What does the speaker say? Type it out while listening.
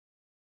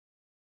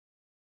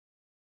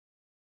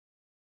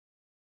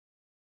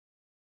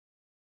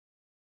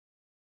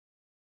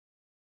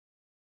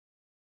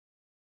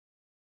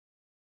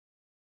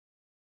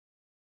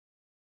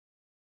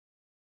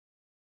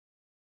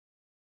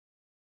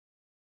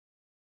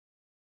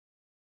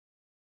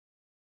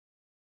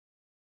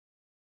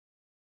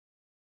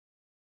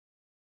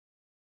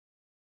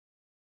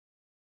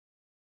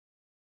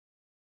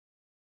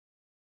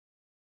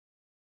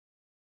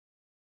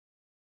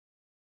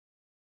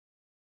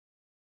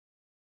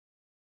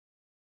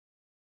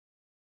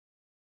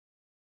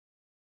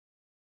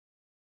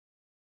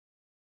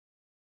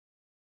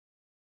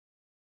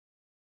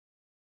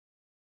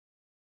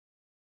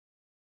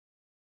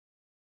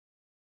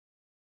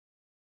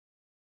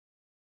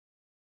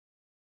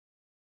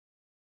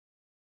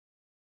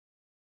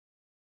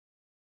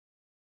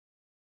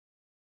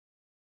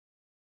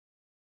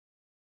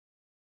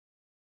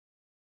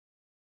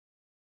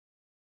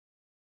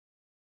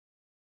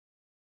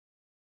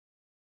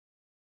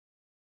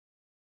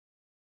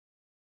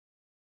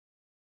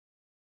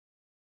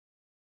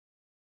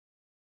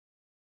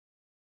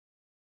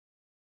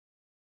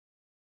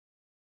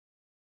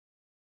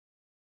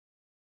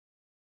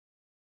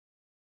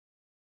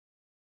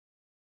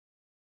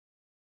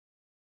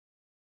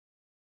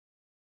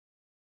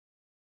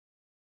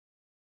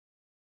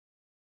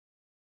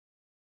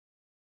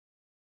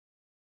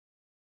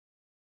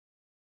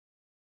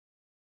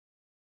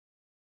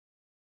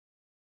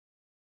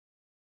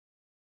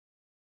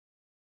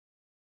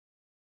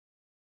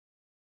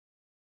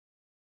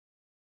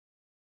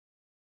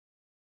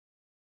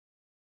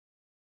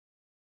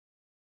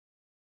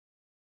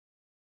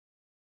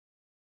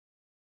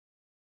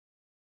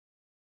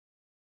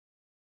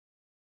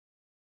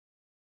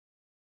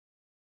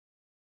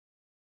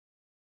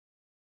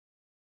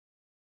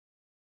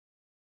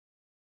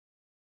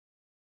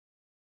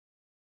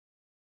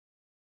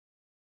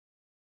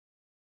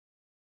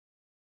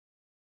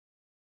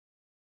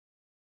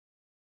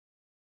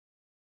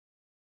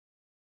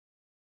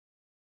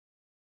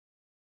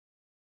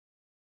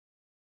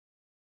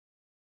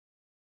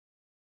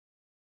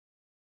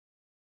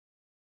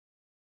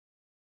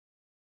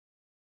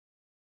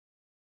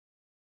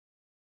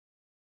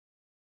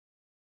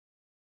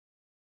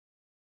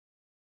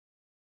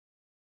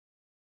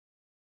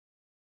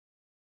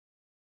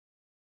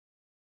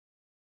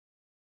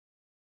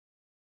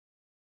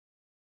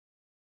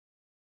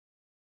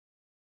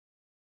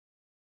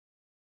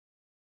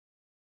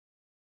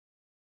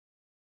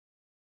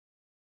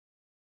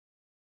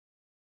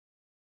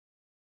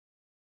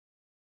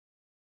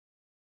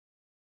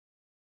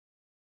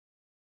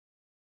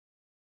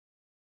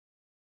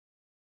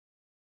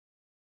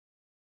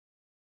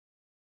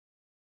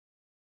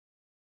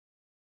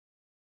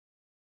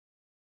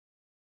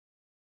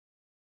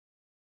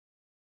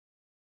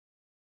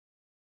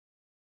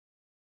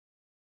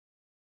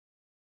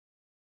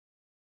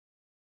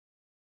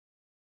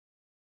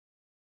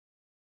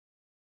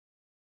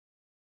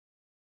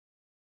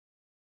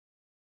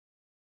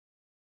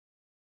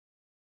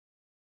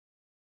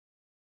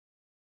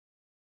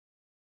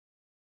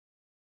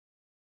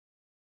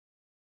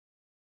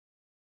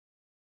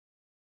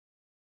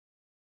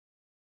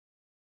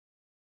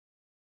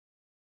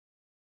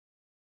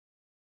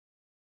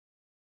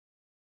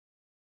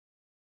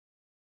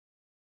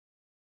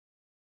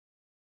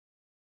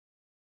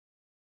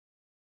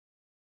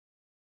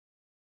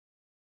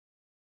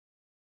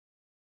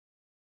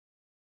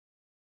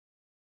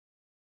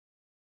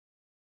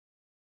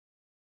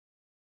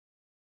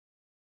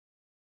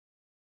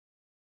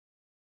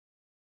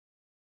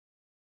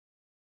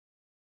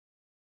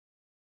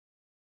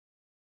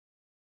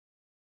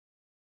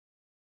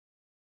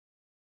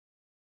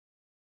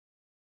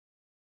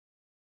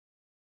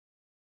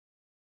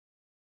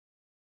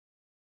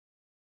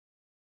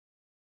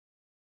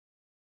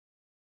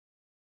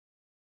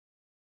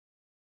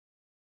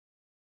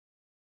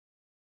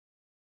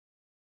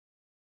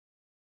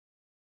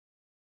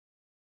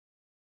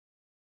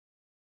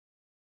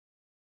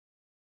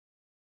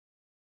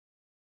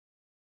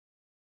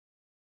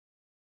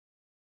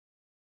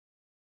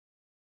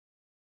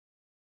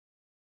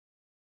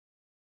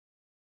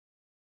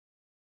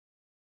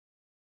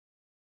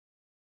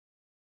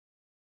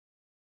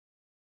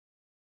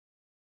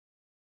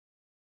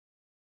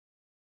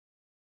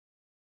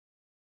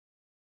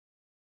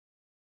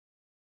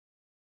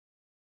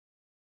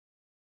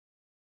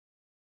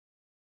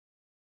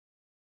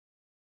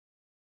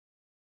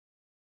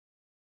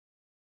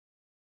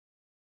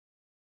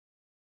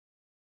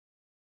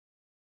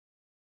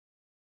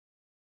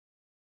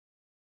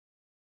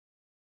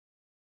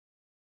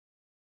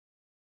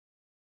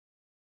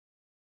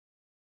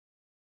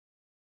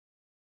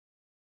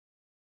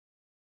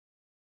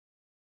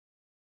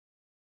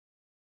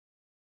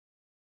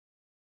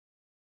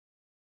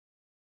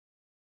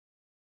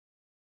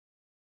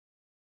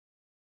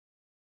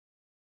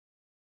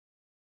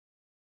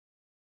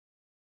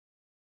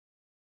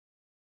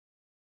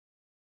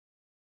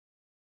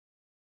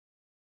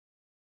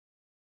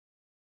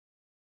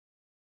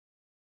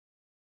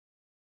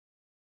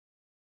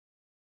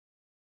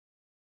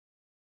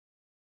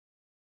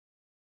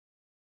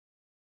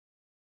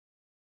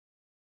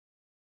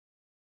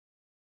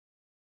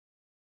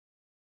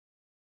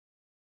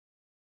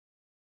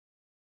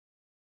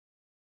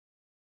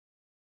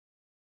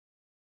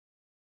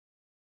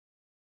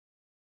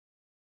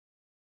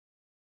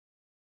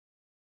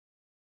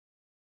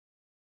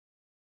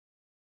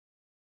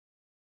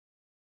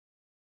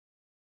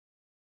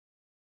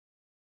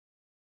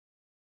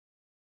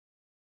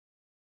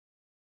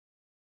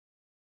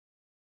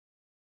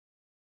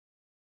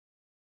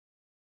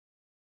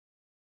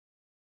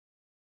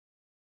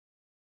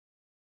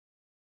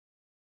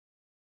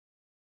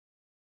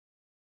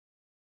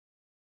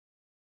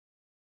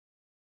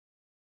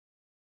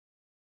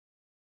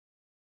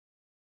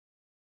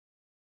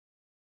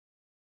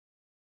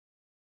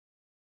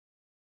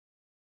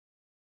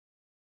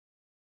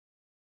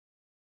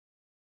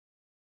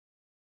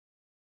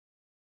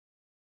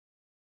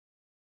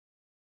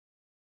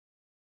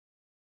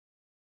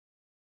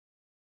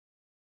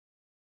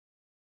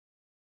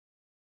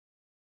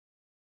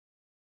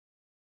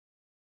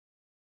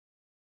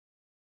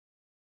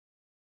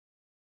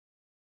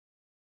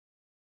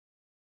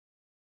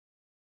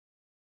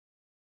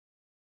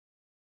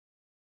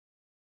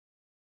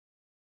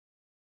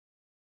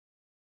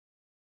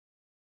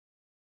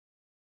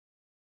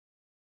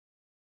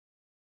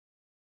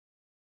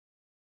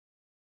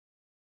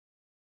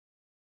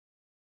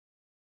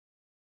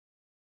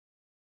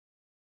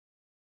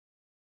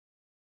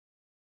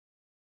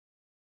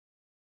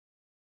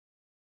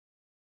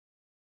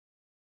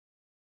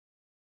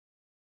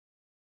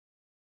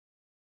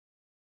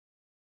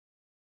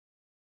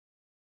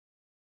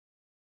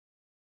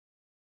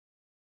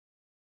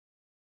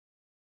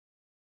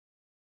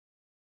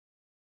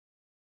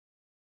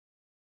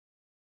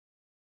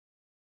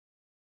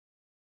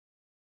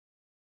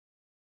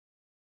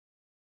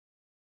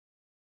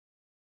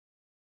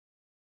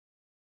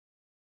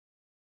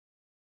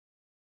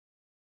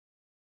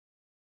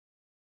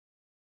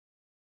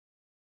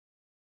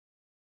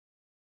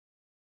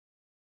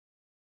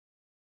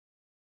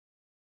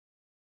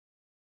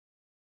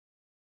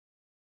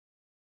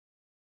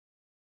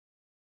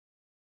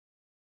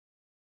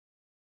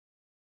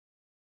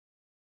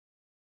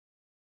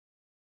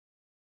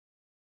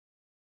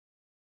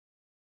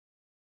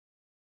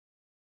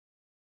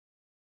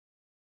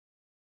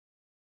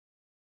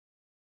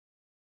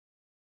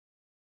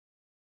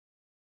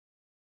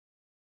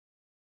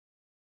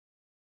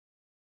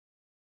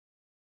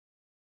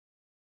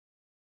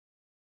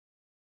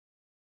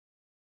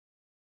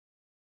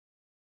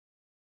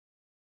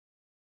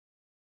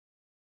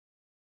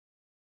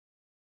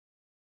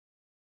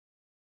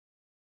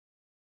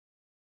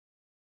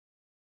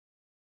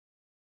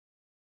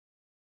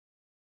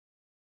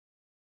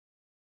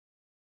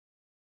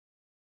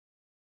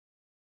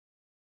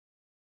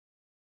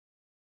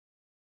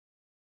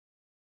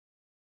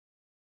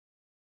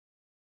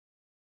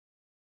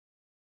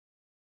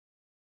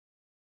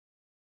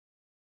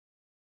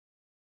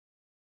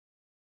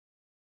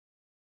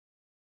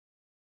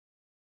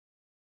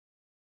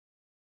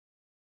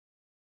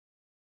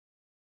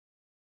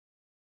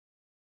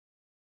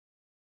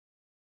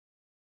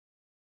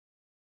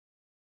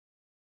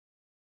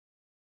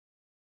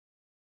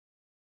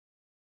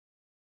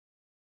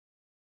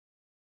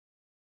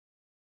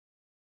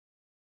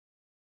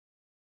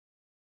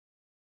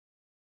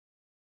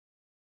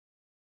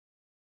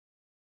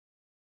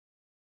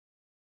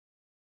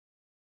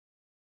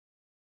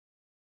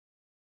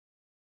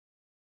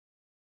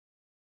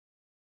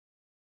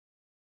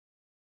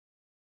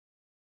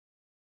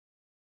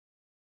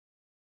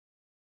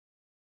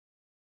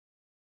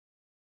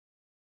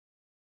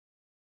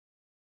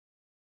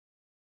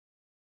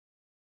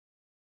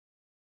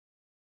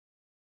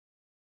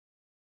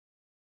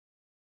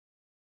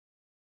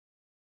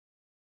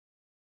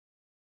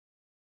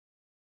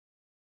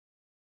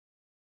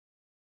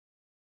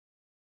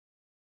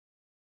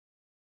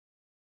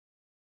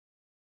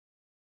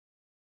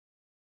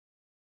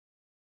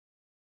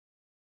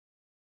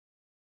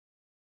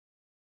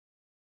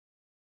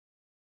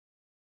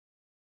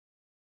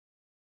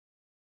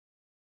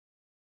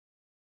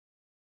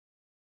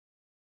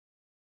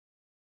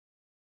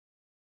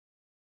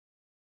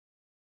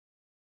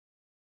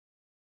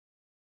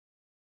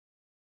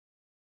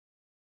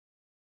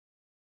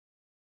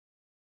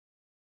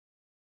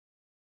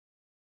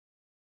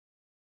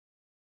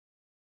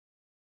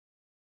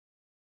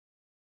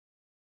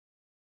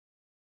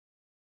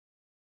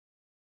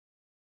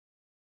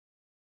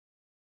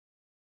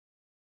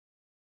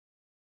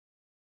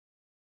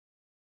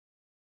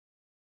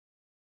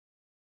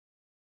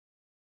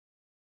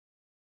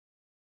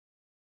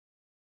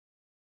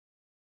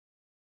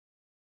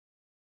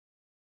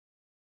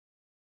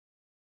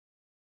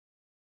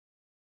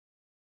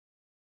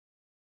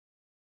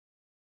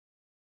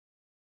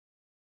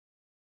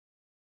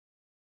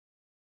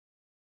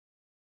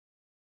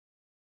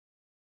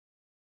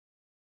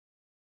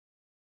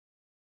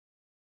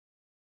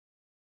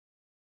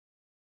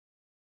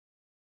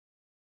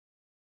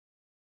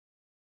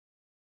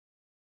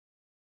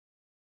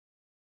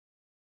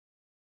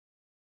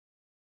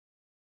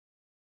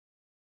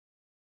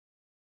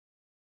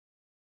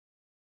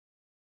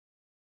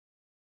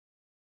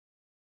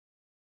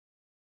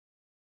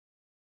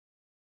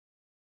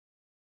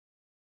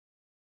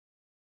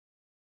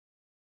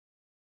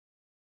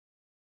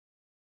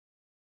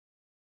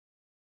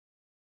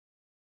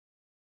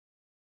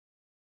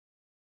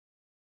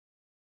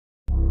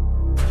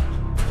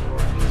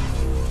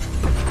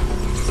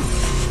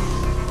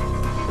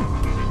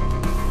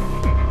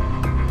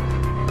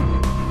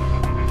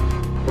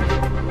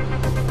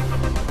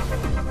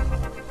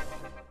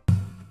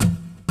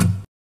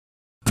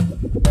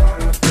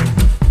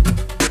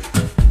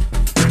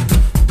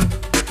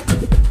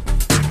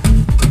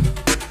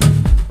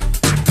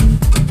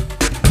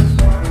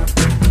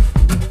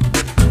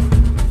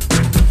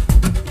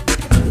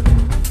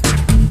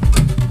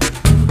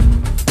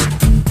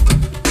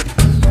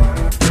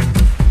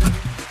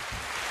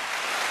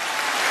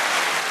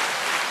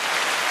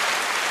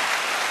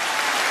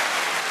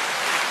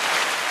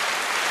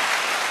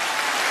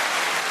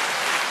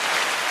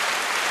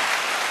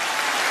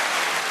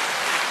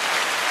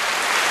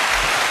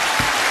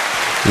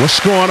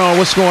What's going on?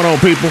 What's going on,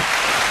 people? You know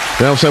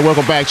what I'm saying?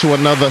 Welcome back to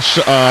another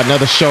show,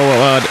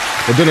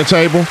 the dinner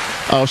table.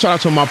 Shout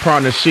out to my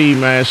partner,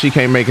 man. She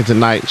can't make it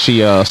tonight. She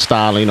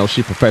styling,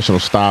 she professional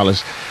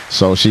stylist.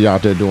 So she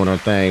out there doing her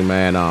thing,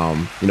 man.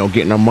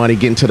 Getting her money,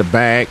 getting to the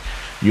bag.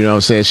 You know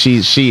what I'm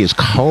saying? She is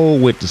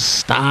cold with the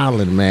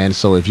styling, man.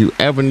 So if you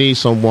ever need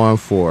someone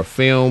for a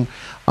film,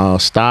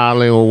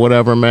 styling or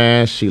whatever,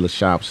 man, Sheila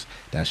Shops.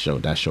 That's your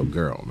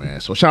girl,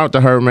 man. So shout out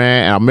to her,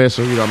 man. I miss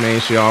her, you know what I mean?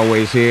 She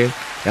always here.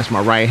 That's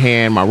my right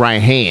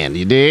hand,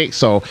 you dig?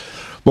 So,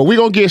 but we're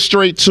going to get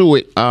straight to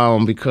it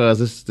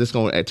because this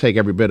going to take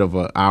every bit of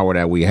an hour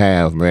that we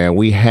have, man.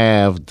 We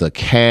have the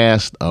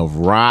cast of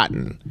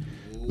Rotten.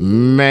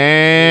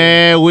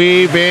 Man,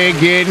 we've been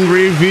getting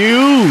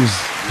reviews.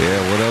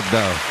 Yeah, what up,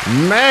 dog?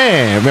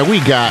 Man, we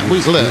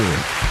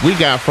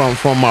got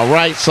from my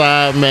right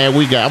side, man.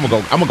 I'm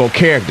gonna go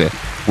character.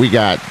 We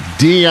got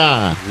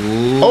Dion.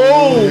 Ooh.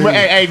 Oh, man,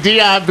 hey,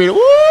 Dion been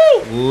woo.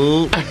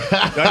 Ooh.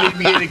 Y'all need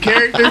to get in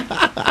character.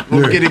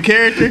 Get in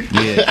character.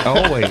 Yeah,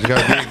 always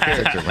gotta be in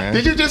character, man.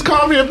 Did you just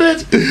call me a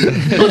bitch?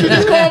 Did you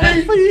just call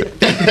me?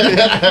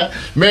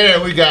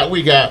 Man, we got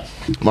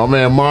my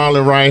man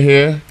Marlon right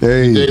here.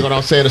 Hey, you know what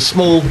I'm saying? A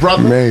smooth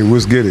brother. Man,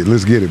 let's get it,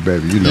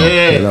 baby. You know,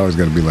 yeah. It's always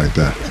gonna be like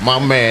that. My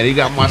man, he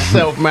got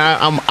myself, man.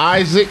 I'm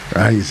Isaac.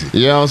 Isaac.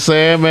 You know what I'm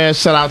saying, man?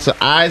 Shout out to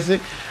Isaac.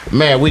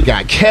 Man, we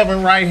got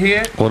Kevin right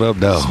here. What up,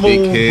 dog?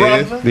 Smooth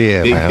brother.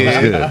 Yeah, Big man.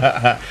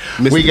 That's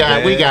good. We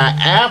got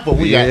Apple.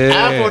 We got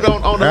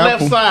Apple on the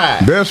left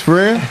side. Best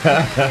friend.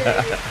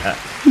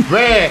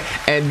 Man,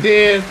 and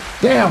then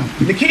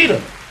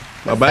Nikita.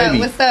 My baby.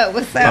 What's up?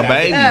 My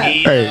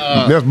baby. Hey,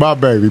 that's my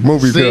baby.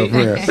 Movie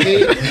girlfriend.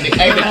 Hey,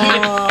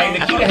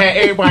 Nikita had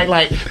everybody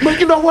like, but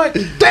you know what?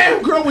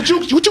 Damn, girl, would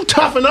you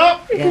toughen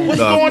up? Yeah. What's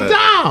going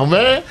down,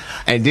 man?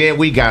 And then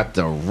we got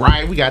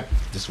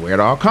this where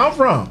it all come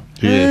from.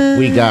 Yeah.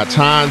 We got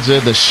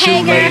Tanja, the shoe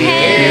lady.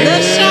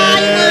 The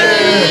shy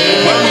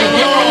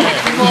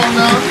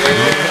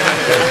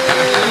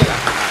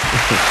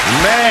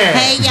Man.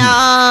 Hey,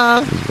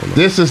 y'all.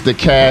 This is the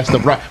cast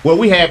of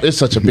it's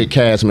such a big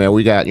cast, man.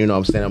 We got, you know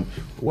what I'm saying?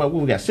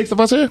 We got 6 of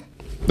us here?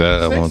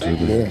 1, 2,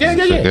 3.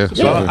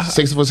 Yeah.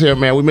 6 of us here,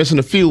 man. We're missing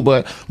a few,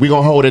 but we're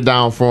going to hold it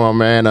down for them,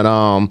 man.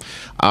 And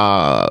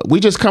we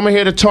just coming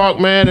here to talk,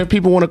 man. If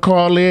people want to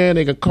call in,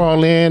 they can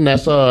call in.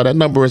 That's that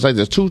number is like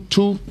this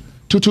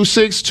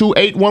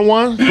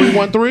 226-2811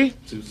 313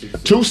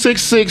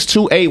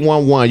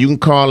 266-2811. You can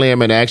call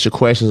in and ask your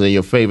questions and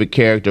your favorite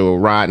character or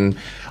Rotten.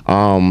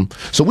 So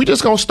we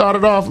just gonna start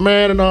it off,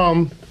 man. And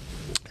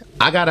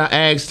I gotta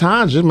ask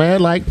Tanja,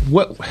 man, like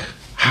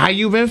how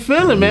you been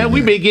feeling, man?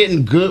 We've been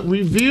getting good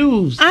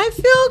reviews. I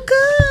feel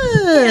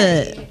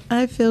good.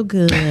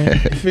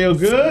 Feel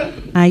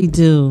good? I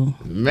do.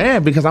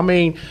 Man, because I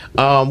mean,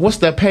 what's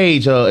that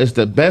page? It's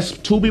the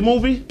best Tubi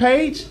movie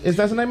page? Is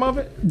that the name of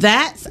it?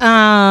 That's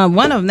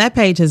one of them. That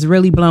page has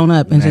really blown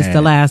up in just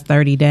the last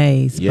 30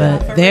 days. Yeah.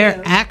 But there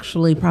are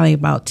actually probably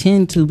about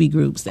 10 Tubi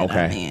groups that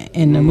I'm in.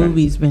 And the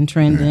movie's been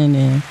trending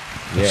and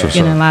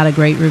getting a lot of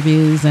great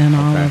reviews and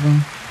all of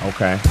them.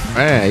 Okay.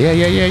 Man,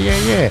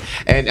 yeah.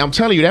 And I'm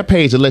telling you, that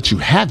page will let you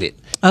have it.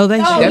 Oh, they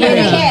should. That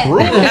page is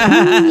brutal.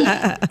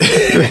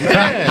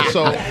 Man,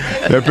 so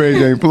That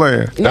page ain't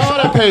playing. no,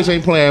 that page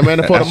ain't playing, man.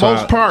 And for the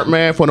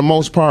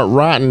most part,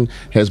 Rotten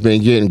has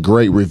been getting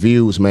great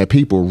reviews, man.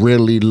 People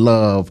really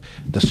love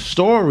the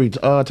story,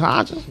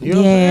 Tanja. You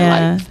know what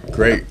I'm saying? Like,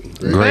 Great.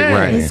 Great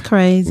writer. It's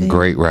crazy.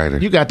 Great writer.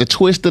 you got the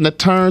twists and the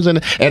turns,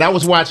 and I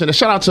was watching. A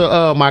shout out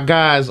to my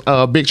guys,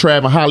 Big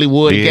Trav in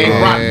Hollywood. He gave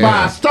Rock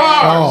 5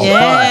 stars.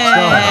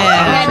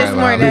 This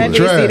morning, I did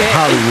see that.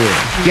 Hollywood.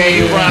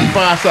 Gave Rock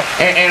 5 stars.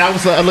 And I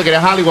was looking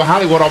at Hollywood.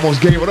 Hollywood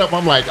almost gave it up.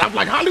 I'm like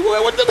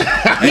Hollywood. What the?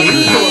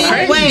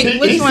 Wait,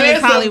 which one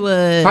is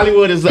Hollywood?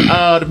 Hollywood is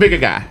the bigger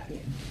guy.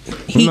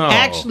 He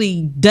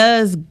actually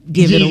does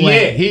give it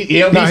away.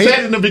 Yeah, he said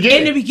it in the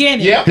beginning. In the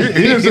beginning. Yep. When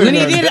he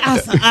did it, I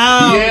was like,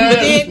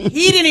 but then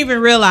he didn't even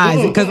realize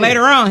it because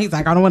later on he's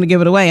like, I don't want to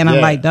give it away. And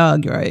I'm like,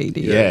 dog, you're right.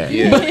 Yeah.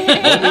 When he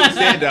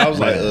said that, I was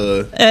like,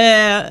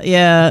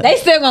 Yeah. They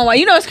still gonna watch.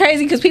 You know it's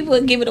crazy because people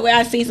would give it away.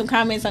 I see some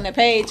comments on the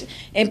page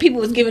and people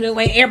was giving it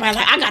away. Everybody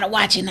like, I gotta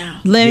watch it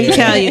now. Let me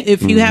tell you,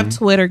 if you have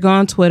Twitter, go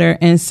on Twitter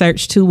and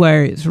search 2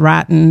 words,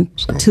 Rotten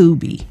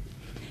Tubi.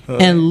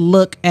 And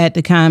look at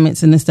the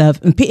comments and the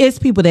stuff. And it's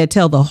people that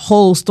tell the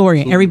whole story,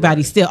 and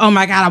everybody still, oh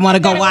my God, I want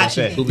to go watch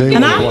it.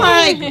 And I'm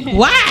like,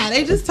 why?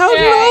 They just told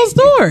you the whole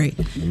story.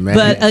 Man.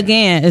 But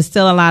again, it's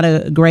still a lot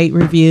of great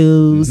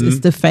reviews.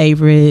 It's the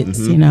favorites,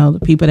 you know, the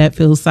people that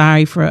feel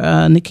sorry for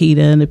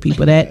Nikita and the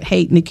people that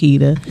hate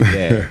Nikita.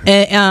 Yeah.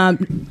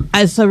 And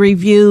I saw a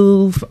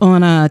review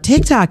on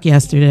TikTok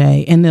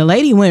yesterday, and the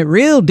lady went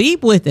real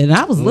deep with it. And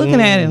I was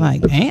looking at it like,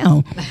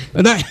 damn.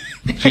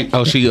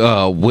 She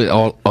with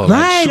all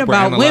right,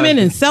 about women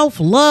and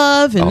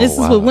self-love, and this is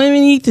what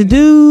women need to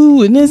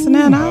do, and this and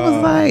that. And I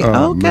was like,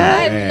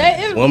 okay.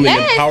 That's the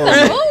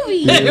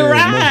movie.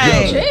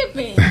 Right.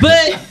 Tripping.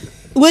 But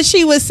what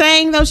she was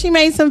saying, though, she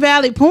made some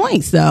valid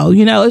points, though.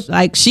 You know, it's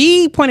like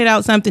she pointed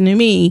out something to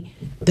me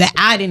that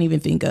I didn't even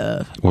think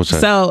of. What's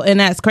that? So, and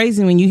that's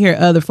crazy when you hear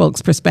other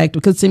folks'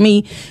 perspective, because to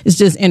me, it's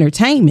just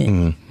entertainment.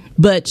 Mm-hmm.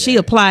 But she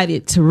applied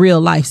it to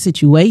real life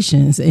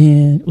situations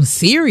and was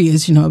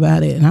serious,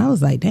 about it. And I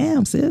was like,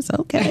 damn, sis,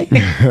 okay.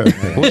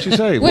 What'd she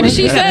say? What did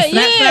she say?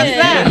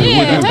 Snap.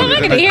 Yeah. I'm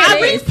not gonna hear I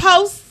this.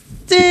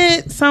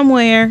 reposted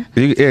somewhere.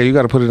 You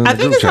got to put it in the I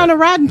think group it's chat. on the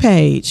Rotten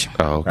page.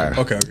 Oh, okay.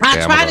 Okay. I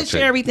Yeah, I'm tried gonna to check.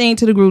 share everything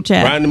to the group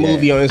chat. Find the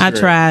movie on Instagram. I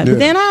tried. But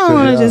then I don't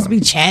want to just be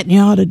chatting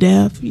y'all to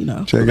death,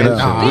 Check it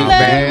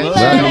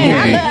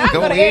out.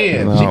 Go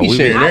in. She be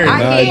sharing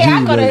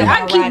everything.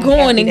 I keep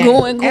going and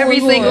going. Every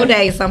single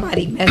day,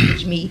 somebody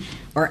message me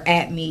or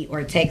at me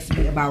or text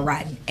me about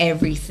Rotten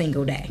every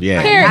single day.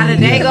 Yeah. Period. Not a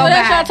day go What by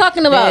else y'all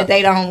talking about? that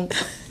they don't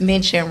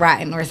mention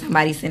Rotten or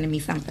somebody sending me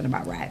something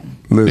about Rotten.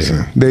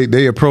 Listen,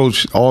 they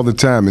approach all the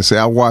time and say,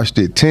 I watched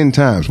it 10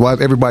 times. Why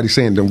is everybody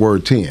saying the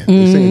word 10?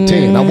 They're saying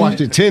 10. I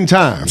watched it 10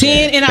 times.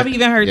 10, and I've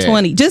even heard Yeah.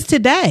 20 just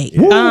today.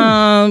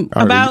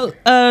 About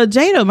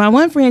Jada, my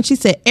one friend, she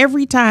said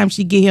every time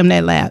she get him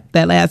that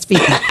last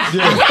 50, start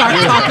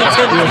talking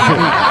to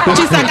him.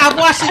 She's like, I've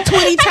watched it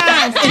 20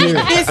 times and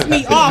it pissed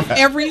me off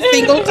every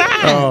single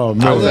time. Oh,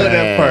 man. I love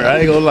that part. I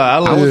ain't gonna lie. I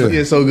love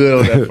it so good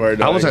on that part.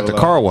 though. I was ain't at the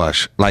gonna car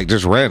wash, like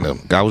just random.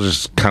 I was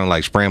just kind of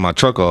like spraying my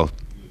truck off.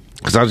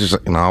 Cause I was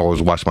just, I always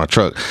watch my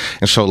truck.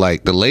 And so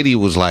like the lady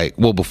was like,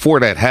 well, before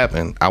that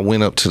happened, I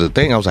went up to the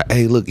thing. I was like,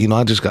 hey, look,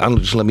 I just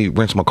let me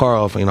rinse my car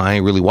off. I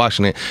ain't really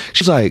washing it.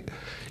 She's like,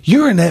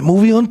 you're in that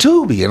movie on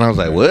Tubi. And I was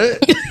like, what?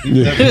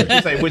 You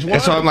say which one?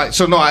 And so I'm like,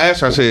 I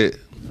asked her, I said,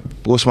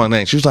 what's my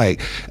name? She was like,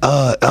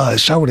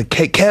 start with a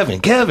K, Kevin.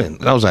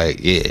 And I was like,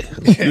 yeah.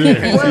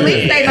 Well, at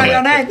least they know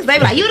your name because they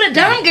be like, you the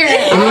dumb girl. You the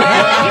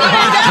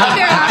dumb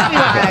girl. I be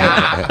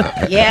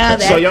like, yeah.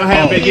 So y'all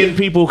have been getting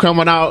people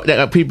coming out,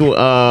 people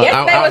out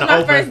Yesterday in was the my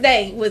open? first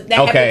day.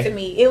 That happened to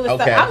me. It was.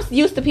 Okay. I was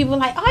used to people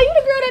like, "Oh, you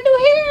the girl that do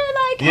hair?"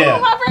 Like, Yeah.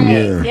 oh, my friends.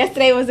 Yeah.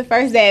 Yesterday was the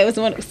first day. It was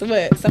some of my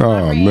friends.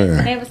 man.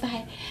 And they was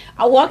like,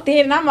 I walked in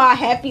and I'm all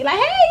happy, like, "Hey,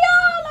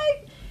 y'all!"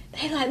 Like,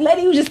 they like,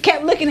 lady who just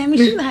kept looking at me.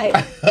 She like,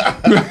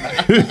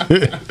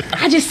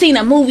 I just seen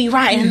a movie,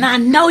 right? And I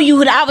know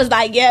you. I was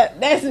like, yeah,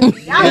 that's me.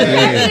 I was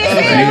happy to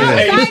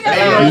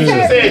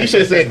see her. You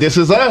should have said, "This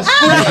is us."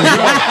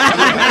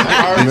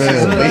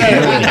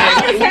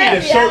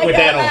 A shirt with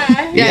that on.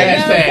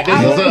 Yeah. Hashtag,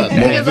 "This is us."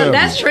 Because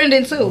that's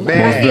trending too.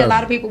 I see a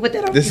lot of people put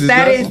that on This is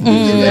status. us.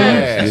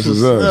 Yeah, This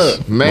is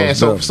us. Man, Most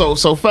so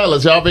definitely.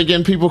 fellas, y'all been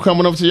getting people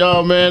coming up to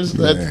y'all, man.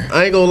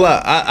 I ain't gonna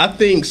lie. I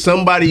think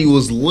somebody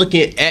was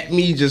looking at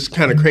me just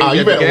kind of crazy. Oh, you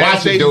at the better gas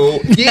watch it,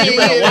 station. dude. Yeah, You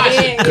better watch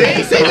it. They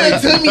ain't say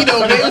nothing to me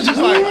though. They was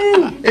just like,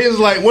 it was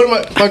like one of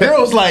my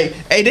girl was like,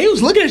 hey, they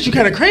was looking at you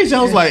kind of crazy.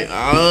 I was like,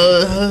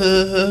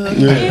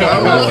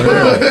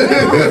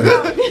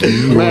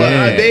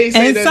 they ain't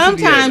say And nothing to me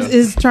sometimes though.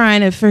 it's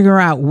trying to figure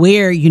out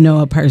where you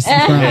know a person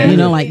from.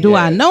 Like, do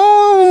I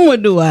know him or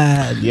do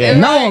I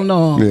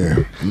know him?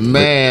 Yeah.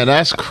 Man,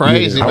 that's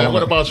crazy, man.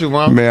 What about you,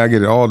 Ron? Man, I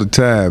get it all the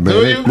time, man.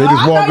 Do They you? just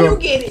I walk know you up.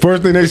 get it.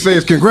 First thing they say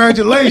is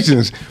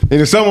congratulations, and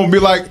then someone will be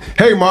like,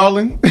 "Hey,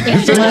 Marlon."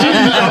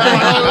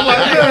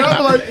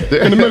 I'm like,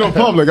 in the middle of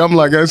public, I'm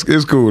like,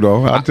 it's cool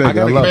though. I'll take it.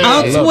 I love it. I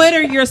On love it.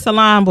 Twitter, you're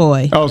Salon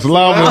Boy. Oh,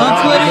 Salam.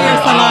 On Twitter,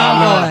 you're Salon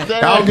Boy. I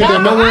don't get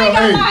that nowhere else.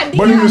 Hey,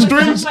 but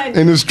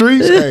in the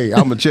streets, hey,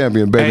 I'm a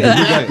champion, baby. We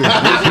got this.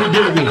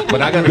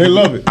 But I gotta They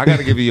love it. I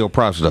gotta give you your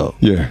props though.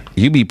 Yeah.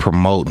 You be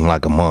promoting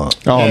like a mom.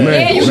 Oh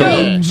man, you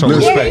listen, So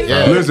listen, respect.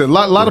 listen, a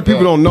lot of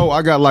people don't know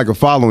I got like a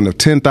following of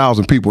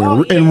 10,000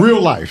 people in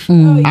real life.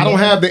 I don't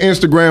have the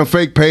Instagram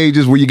fake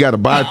pages where you got to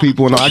buy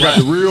people, and all. I got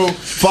the real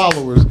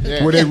followers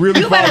where they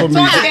really follow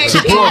me,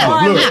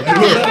 support me.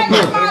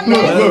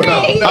 Look.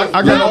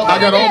 I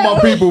got all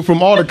my people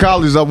from all the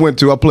colleges I went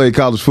to. I played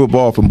college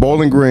football from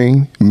Bowling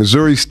Green,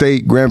 Missouri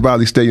State, Grand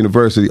Valley State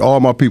University. All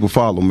my people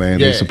follow, man.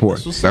 They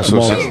support. That's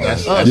what's up.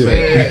 That's us, Yeah,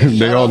 man.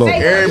 they all know.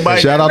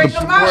 Everybody- Shout out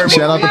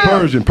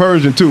to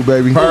Persian too,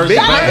 baby. And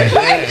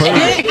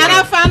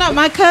I found out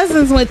my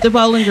cousins went to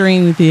Bowling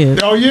Green with you.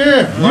 Oh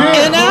yeah.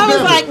 And I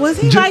was like, was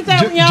he like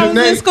that when y'all was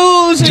Janae- in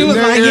school? She was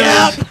Janae like,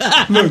 Ayers-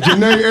 yep. Look,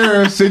 Janae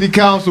Ayers, City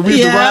Council. We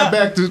used to Yeah.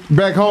 ride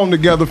back home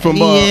together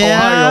from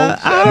Ohio.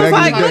 I was back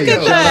like, in the look day.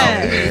 at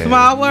that.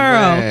 Small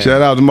world.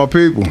 Shout out to my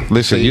people.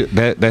 Listen,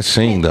 that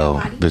scene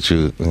though that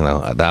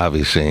the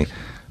obvious scene.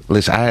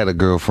 Listen, I had a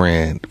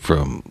girlfriend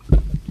from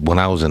when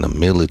I was in the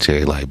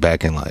military, like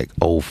back in like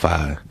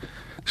 05.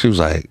 She was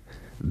like,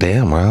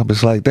 "Damn, Rob,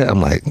 it's like that." I'm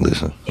like,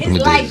 "Listen, let me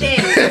It's do like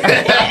this."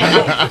 that.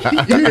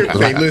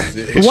 Hey,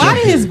 listen. Why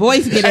did his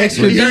voice get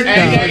extra deep though?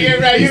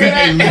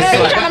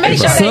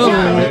 So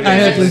I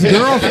had this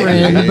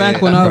girlfriend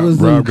back when I was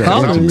in Rob got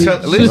college.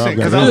 Listen,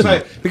 because I was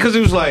like, it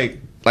was like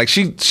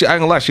she I ain't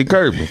gonna lie, she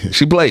curved me,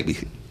 she played me.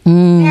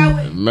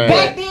 Man.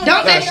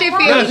 Don't that shit feel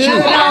Not you,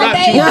 good? not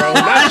you, bro.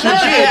 Not you.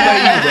 She ain't play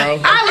you,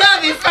 bro. I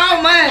love it so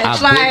much.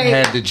 I've like, been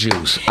had the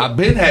juice. I've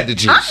been had the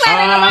juice. I'm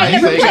glad ain't nobody he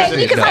ever said played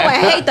me because I would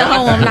hate the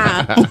hoe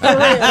now. for real,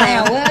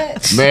 man,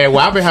 what? Man,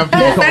 well, I've been having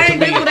people The come same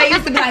to people me. that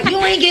used to be like, you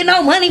ain't getting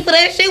no money for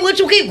that shit. What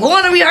you keep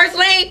going to rehearsal?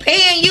 They ain't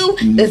paying you.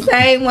 The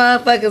same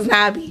motherfuckers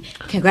now be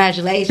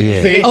Congratulations.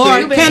 Yeah.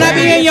 Or can I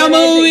be in your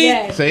movie?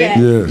 Yes, See? yes,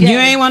 Yeah. yes. You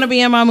ain't want to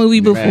be in my movie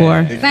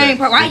before. Same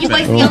part. Why you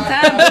wasting your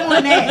time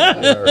doing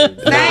that?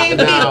 Same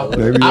Now, people.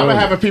 Maybe I've been not.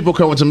 having people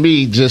coming to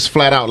me just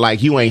flat out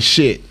like, you ain't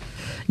shit.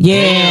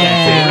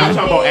 Yeah. I'm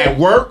talking about at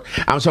work.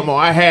 I'm talking about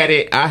I had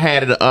it.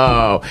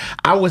 I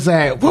was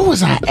at, where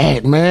was I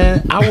at,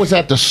 man? I was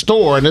at the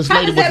store and this How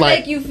lady does was that like,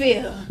 make you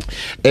feel?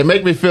 it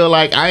make me feel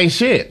like I ain't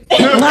shit. Put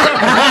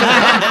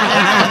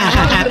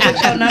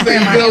your number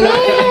in my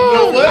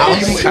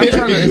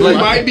You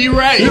might be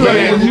right. You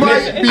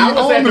might be on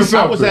to I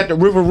something. was at the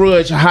River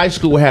Ridge High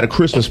School, had a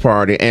Christmas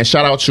party, and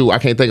shout out to, I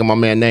can't think of my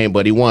man's name,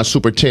 but he won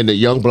superintendent,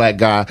 young black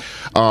guy,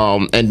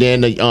 and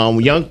then the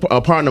young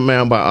partner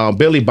man by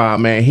Billy Bob,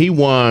 man, he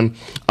won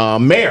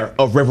mayor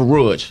of River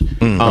Ridge.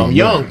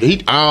 Young,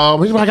 he's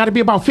got to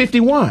be about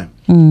 51.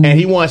 And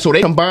he won, so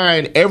they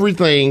combined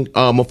everything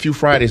a few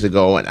Fridays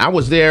ago, and I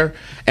was there,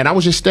 and I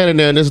was just standing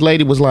there, and this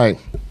lady was like,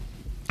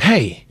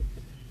 "Hey,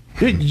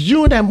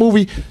 you in that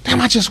movie?"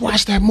 Damn, I just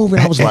watched that movie.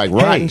 And I was like,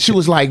 "Rod," and she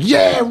was like,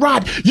 "Yeah,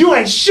 Rod, you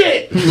ain't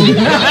shit." And I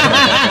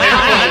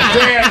was like,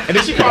 "Damn." And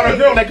then she called her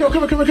girl, like, "Girl,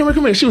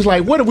 come here." She was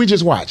like, "What did we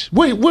just watch?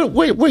 Where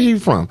you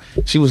from?"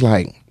 She was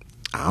like,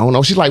 "I don't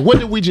know." She's like, "What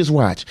did we just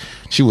watch?"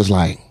 She was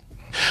like,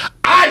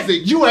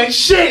 "Isaac, you ain't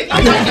shit."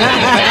 I'm like,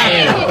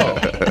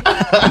 damn.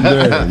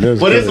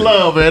 But it's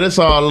love, man. It's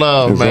all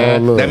love,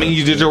 man. That means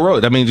you did your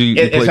role. That means you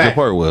played your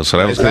part well. So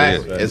that was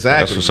exactly, good.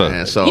 exactly, That's what's up.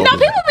 man. So You know,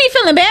 people be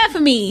feeling bad for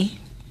me.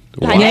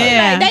 Like,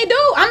 Yeah. they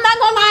do. I'm not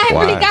gonna lie. I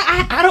Why? really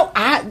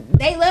got.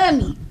 They love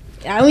me.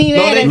 I don't even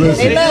No, mad they at do. me.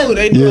 They love me.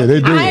 They do. Yeah,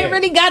 they do. I ain't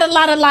really got a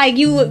lot of like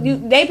you.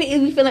 They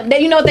be feeling.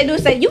 You know what they do?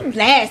 Say you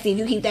nasty if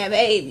you keep that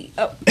baby.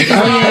 Oh.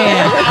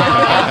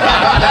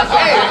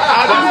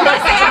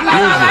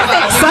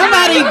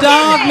 Somebody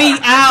dogged me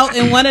out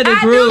in one of the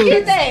I do groups,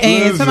 get that.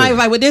 and somebody was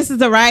like, "Well, this is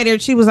the writer."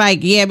 She was like,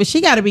 "Yeah, but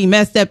she got to be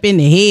messed up in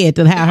the head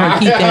to have her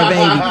keep that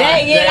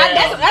baby."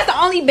 That's the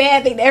only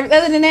bad thing.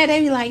 Other than that, they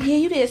be like, "Yeah,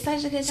 you did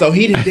such a good job." So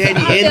he the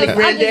daddy and the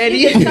granddaddy.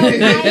 You just so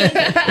nice.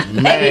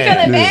 They be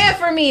feeling bad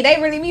for me. They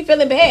really be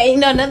feeling bad. You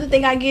know, another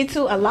thing I get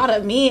to, a lot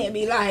of men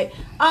be like,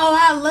 "Oh,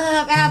 I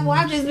love Apple.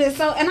 I've just been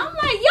so," and I'm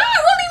like,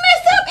 "Y'all really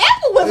messed up.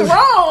 Apple was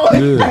wrong."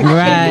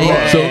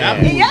 Right. So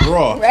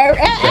Raw.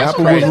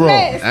 Apple was wrong.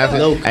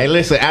 Apple, hey,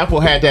 listen, Apple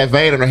had that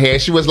vein on her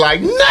head. She was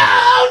like, "No."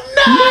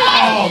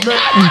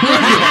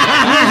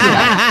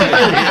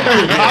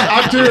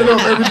 I teared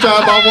up every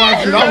time I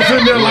watched it. I was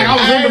sitting there like I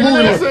was in the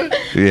movie. Like,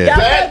 Yeah.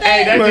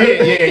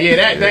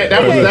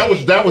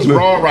 That was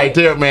raw right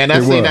there, man. I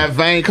It seen was. that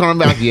vein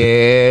coming out.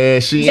 Yeah,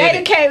 she.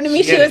 Jada came to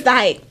me. She was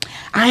like,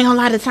 "I ain't gonna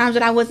lie, the times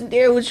that I wasn't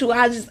there with you,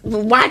 I just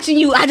watching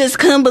you. I just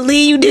couldn't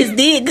believe you just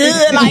did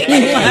good. Like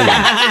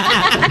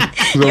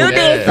So, you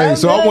did so hey,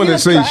 so I good. want You to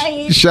say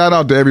crying. shout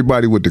out to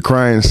everybody with the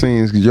crying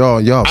scenes. 'Cause y'all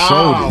sold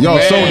it. Y'all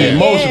man. sold it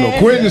emotional. Yeah.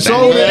 Quentin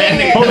sold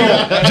it. Hold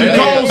on. J.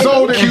 Cole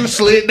sold it. Q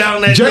slid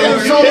down that Jada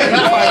door. sold it.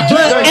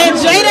 And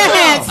Jada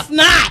had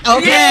snot.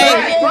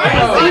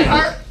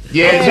 Okay,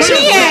 Yeah, she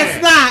had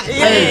snot.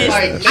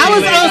 I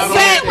was on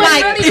set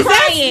like, really is that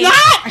crying. snot?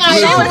 Like,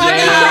 She oh was my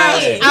really God.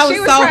 crying. I She was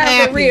was so crying for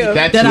happy real.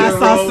 that I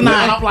saw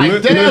snot. I'm like,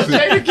 Listen. damn,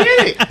 Jada, get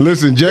it.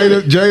 Listen,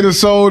 Jada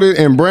sold it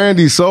and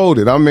Brandy sold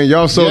it. I mean,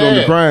 y'all sold on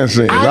the crying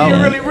scenes. I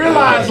didn't really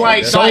realize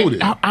Sold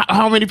it.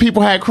 how many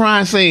people had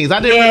crying scenes. I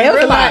didn't Yeah, it really was a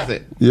realize lot.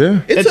 it Yeah.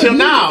 until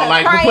now.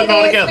 Like we're putting it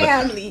all together.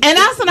 Family. And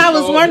that's when I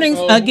was wondering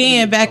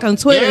again back on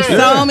Twitter.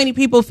 Yeah. So many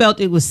people felt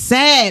it was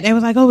sad. They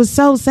was like, "Oh, it was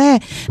so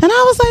sad," and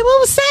I was like, "What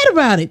was sad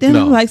about it?" Then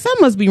I was like,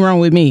 "Something must be wrong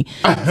with me."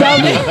 So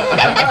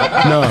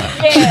No.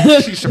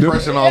 She's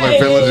suppressing all her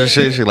feelings and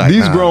shit. She like,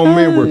 These nah. grown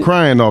men were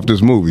crying off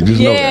this movie. Just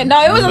know Yeah, that.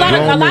 no, it was a lot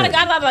Grown of men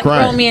grown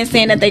crying. men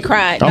saying that they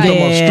cried. I'm Like,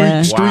 talking Yeah.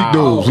 about street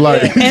dudes.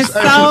 Like, and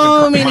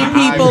so many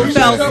people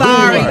felt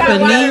sorry for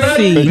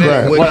Niecy.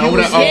 right.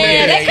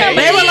 yeah, they couldn't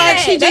They were believe like,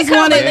 that. she They just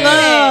couldn't wanted believe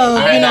love.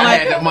 that. You know, I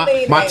like,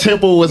 had my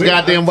temple was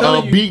goddamn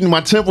beaten.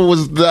 My temple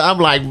was. I'm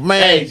like,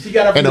 man, Hey, she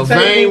got up and from the the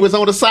vein table. was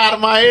on the side of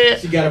my head.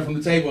 She got it from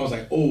the table. I was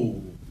like, "Oh."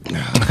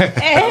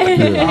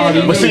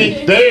 But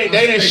see, they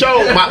didn't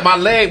show my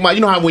leg. You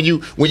know how when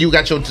you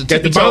got your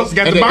tippy bounce, toe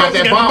got and the they bounce,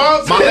 that got the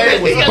bounce. My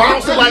leg was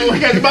bouncing like we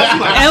got the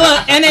bounce. and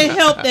look, and it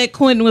helped that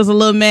Quentin was a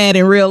little mad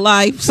in real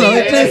life, so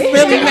it just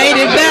really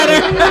made it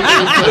better.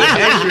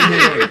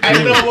 And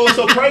you know what was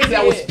so crazy?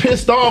 I was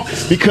pissed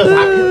off because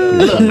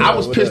I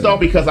was pissed off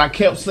because I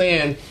kept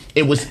saying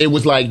it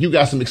was like you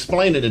got some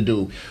explaining to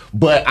do,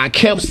 but I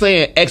kept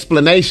saying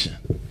explanation,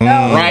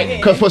 right?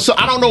 Because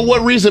I don't know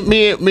what reason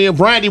me and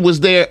Brandy was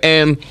there,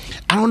 and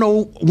I don't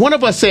know, one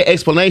of us said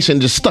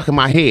explanation just stuck in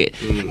my head,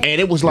 and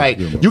it was like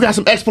you got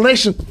some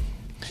explanation.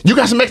 You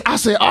got some. I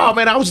said, "Oh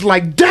man!" I was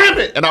like, "Damn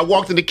it!" And I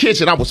walked in the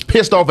kitchen. I was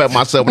pissed off at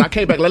myself. When I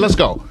came back, like, "Let's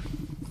go."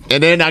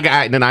 And then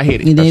I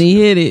hit it. And then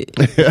he hit it.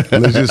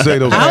 Let's just say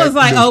those. I was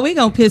like, oh, we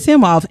gonna piss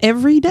him off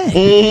every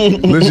day.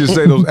 Let's just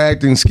say those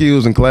acting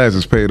skills and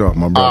classes paid off,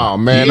 my brother. Oh,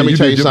 man, let me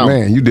tell you something.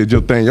 Man, you did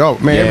your thing. Y'all,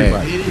 man,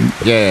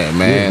 everybody. Yeah,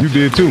 man. You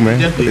did too, man.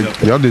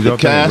 Y'all did your thing,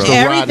 cast bro.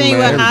 of- Everything man,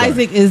 with everybody.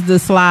 Isaac is the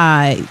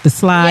slide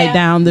Yeah.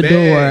 down the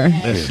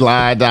door.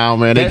 Slide down,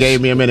 man. They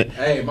gave me a minute.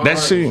 That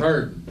scene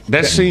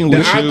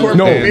with you. encore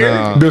No,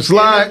 and, the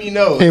slide. Let me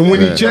know. And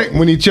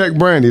when he checked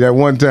Brandy that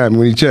one time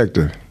when he checked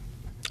her.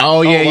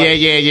 Oh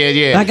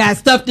yeah. I got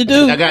stuff to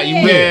do. I got you,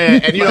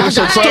 man. And you know it's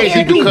so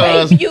crazy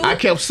because I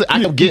kept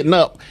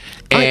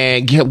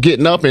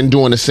getting up and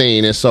doing the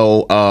scene, and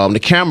so the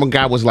camera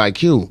guy was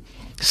like, "You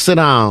sit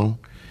down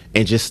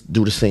and just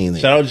do the scene.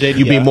 Shout out JD.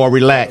 You be more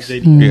relaxed."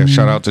 Yeah,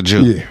 shout out to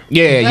Jew. Yeah.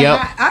 Yeah, But yep.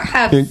 I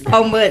have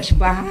so much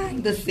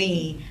behind the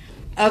scene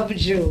of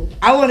Jew.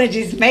 I want to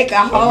just make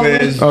a whole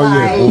man. Oh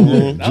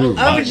yeah. slide Drew.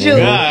 of Jew.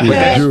 God.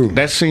 But Drew.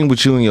 That scene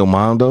with you and your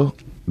mom though.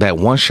 That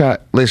one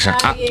shot. Listen,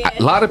 a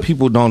lot of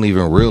people don't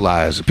even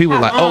realize. People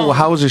are like, "Oh, well,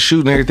 how was it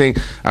shooting and everything?"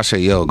 I say,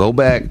 "Yo, go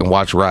back and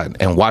watch Rotten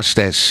and watch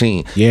that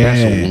scene. Yeah.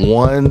 That's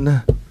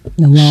one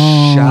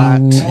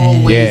Long shot.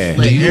 take. Yeah.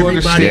 Do you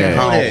understand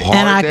how hard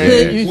And I that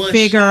couldn't is? One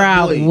figure shot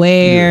out really.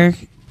 where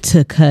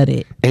to cut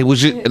it. It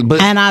was just, but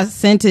And I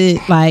sent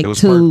it like It was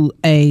to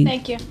a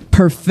Thank you.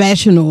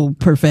 professional,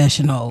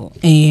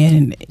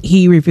 and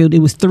he revealed it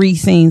was 3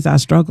 scenes I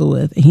struggled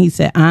with, and he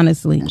said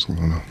honestly,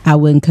 I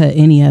wouldn't cut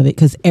any of it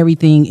because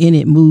everything in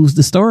it moves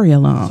the story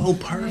along. So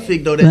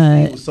perfect though.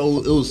 That But-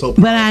 scene was so.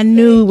 But I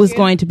knew it was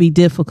going to be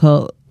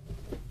difficult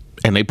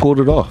and they pulled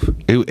it off.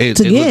 It to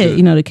was get,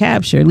 good. to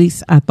capture. At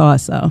least I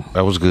thought so.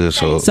 That was good.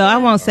 So I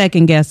won't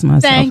second guess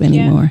myself Thank you.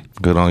 anymore.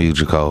 Good on you,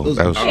 Jacob.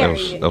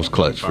 That was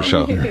clutch for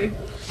sure.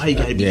 How you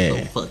gotta be so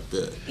fucked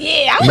up?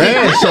 Yeah, I was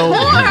Man, so I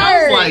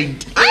was like,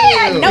 I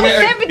had no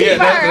sympathy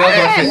for her. I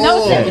had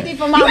no sympathy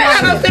for my you ain't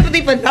got mom. no sympathy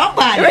for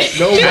nobody.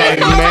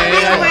 nobody,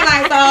 man. We're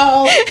like, so.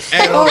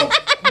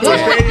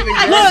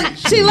 Look,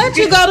 she let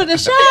you go to the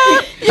shop.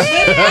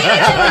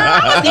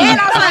 Then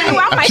I was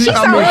like, she's so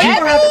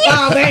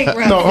happy.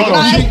 No, hold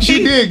on.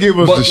 She did give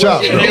us the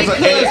shot. Bro.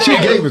 She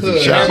gave us the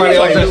shot. Everybody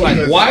else is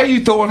like, why are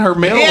you throwing her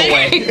mail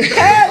away?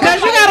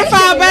 Because you got to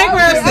file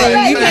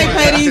bankruptcy. You can't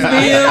pay these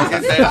bills.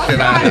 Get that shit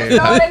out of here.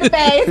 Throw it in the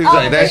face. He's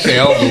like, that shit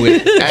over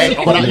with. Hey,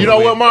 but you know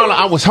what, Marlon?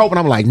 I was hoping.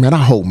 I'm like, man,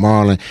 I hope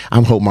Marlon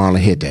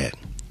hit that.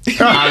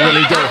 I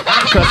really do.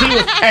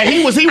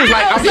 Because he was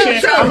like, I'm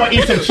gonna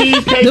eat some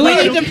cheesecake. Do we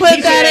need to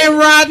put that in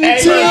Rotten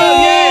too?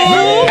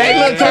 Hey,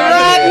 look,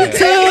 Rotten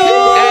too.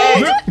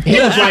 he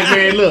was like,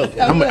 man, look,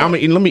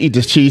 let me eat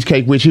this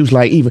cheesecake. Which he was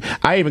like,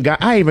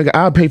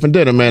 I'll pay for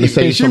dinner, man, to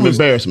save some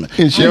embarrassment.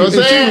 And she was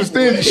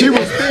stingy. She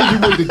was stingy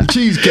with the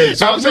cheesecake.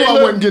 So I knew I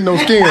wasn't getting no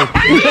skin.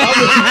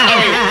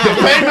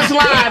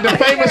 The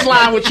famous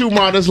line with you,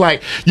 Marlon, is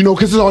like,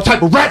 because there's all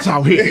type of rats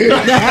out here.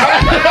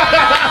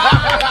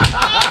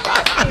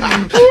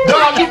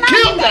 Dog, you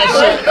killed that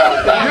shit. You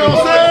know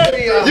what I'm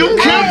saying? You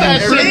killed that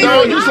shit,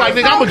 dog. You was like,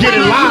 nigga, I'm gonna get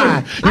in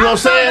line. You know what I'm I'm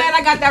so saying? glad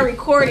I got that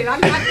recorded. I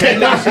got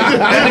that.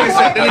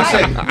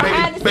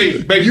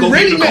 Baby, You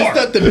really messed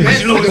up the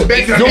best. The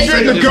best. Go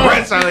get the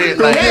guts out here.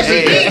 Like,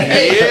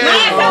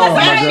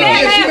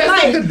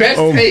 The best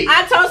take.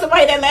 I told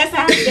somebody that last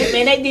time, I said,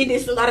 man, they did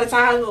this a lot of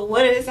times, but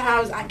one of the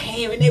times I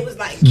came and they was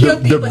like,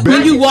 killed me. But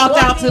When you walked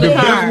out to the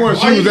That's car. one.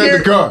 She was at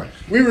the car.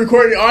 We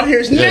recorded all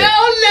here. No.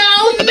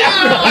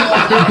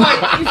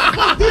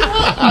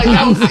 Like,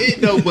 that was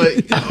it though. But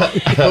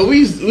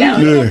we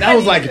that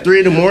was like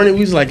 3 a.m. We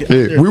was like,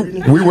 Yeah,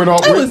 we went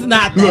off. It was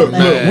not that Look,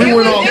 bad. we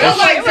went off. It was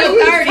like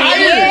 2:30.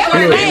 Yeah.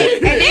 And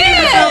then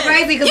it was so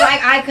crazy because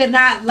like I could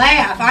not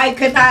laugh,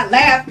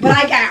 but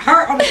I got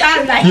hurt on the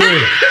side. Like,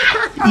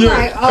 I'm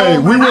like, oh, Hey,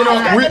 we went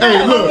off.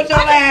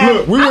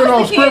 Look, we went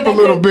off script a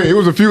little bit. It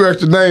was a few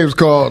extra names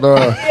called. So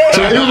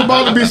it was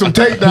about to be some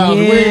takedowns.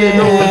 We didn't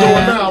know what was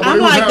going down. I'm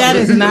like, that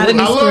is not in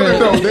the I love it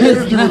though. script. The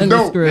energy was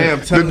dope.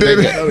 script.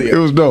 It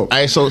was dope.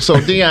 Hey, so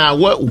Dion,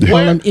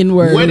 them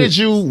N-word. what did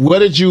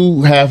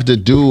you have to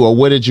do, or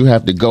what did you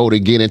have to go to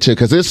get into?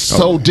 Because it's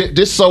so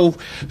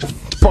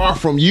far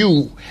from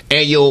you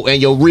and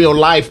your real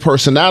life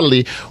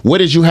personality. What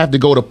did you have to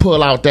go to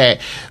pull out that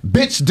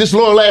bitch,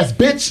 disloyal ass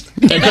bitch?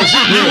 Because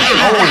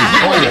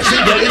see,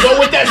 there you go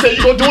with that. Say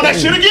you gonna do that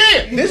shit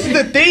again. this is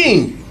the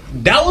thing.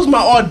 That was my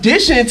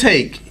audition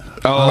take.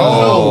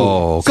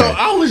 Oh, okay. So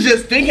I was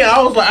just thinking.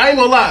 I was like, I ain't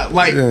gonna lie.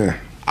 Like, Yeah.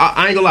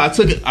 I ain't gonna lie.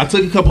 I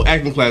took a couple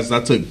acting classes. I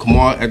took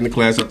Kamal acting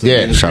class. I took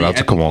Dennis shout Reed out to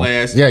acting Kamal.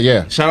 class.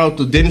 Yeah. Shout out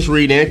to Dennis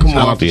Reed and Kamal.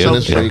 Shout out to Yeah.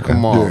 Dennis Yeah. Reed.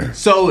 Come on. Yeah.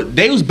 So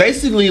they was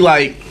basically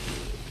like,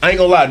 I ain't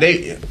gonna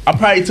lie. I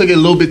probably took it a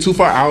little bit too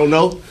far. I don't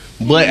know,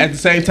 but at the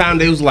same time,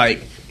 they was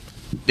like,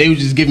 they was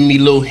just giving me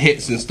little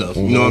hints and stuff.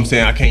 You know what I'm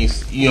saying? I can't.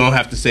 You don't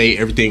have to say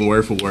everything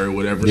word for word,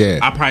 whatever. Yeah.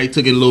 I probably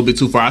took it a little bit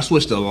too far. I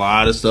switched a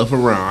lot of stuff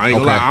around. I ain't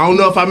gonna lie. I don't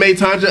know if I made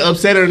Tanja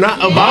upset or not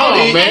about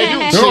it.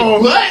 Man,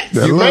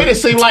 you made it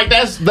seem like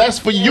that's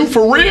for you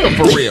for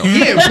real.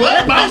 Yeah,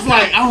 but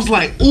I was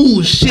like,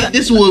 ooh, shit,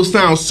 this will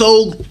sound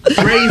so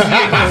crazy if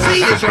I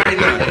see this right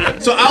now.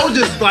 So I was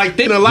just like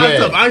thinking a lot of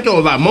stuff. I ain't gonna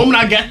lie. The moment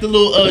I got the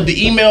little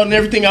the email and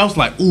everything, I was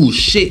like, ooh,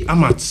 shit,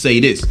 I'm about to say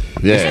this.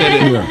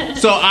 Yeah.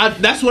 So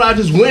that's what I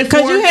just went for.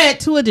 Because you had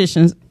 2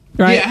 auditions,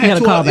 right? Yeah, I had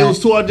 2 auditions. It was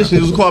 2 auditions.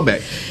 It was a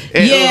callback.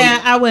 And,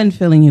 I wasn't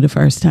feeling you the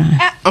first time.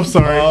 I'm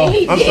sorry.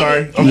 I'm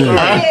sorry. I was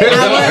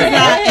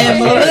not, and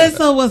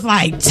Melissa was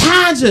like,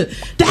 Tanja,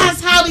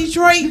 that's how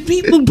Detroit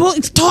people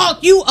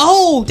talk. You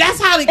old.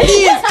 That's how the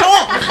kids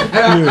talk.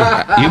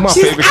 You my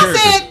favorite character. I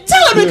said,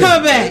 tell him to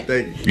come back.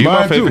 You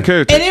my favorite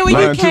character. And then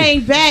when you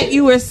came back,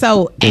 you were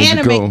so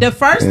animated. The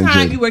first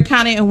time you were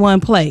kind of in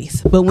one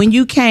place, but when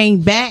you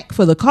came back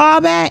for the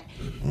callback,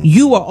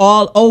 you were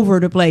all over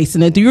the place.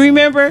 And do you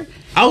remember?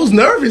 I was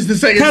nervous the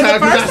second time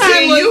because I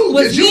seen you.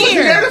 Was you wasn't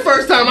there the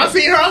first time. I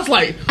seen her. I was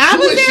like, I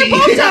was there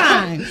both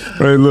times.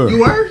 Hey, look. You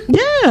were?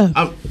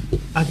 Yeah.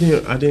 I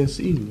didn't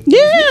see you.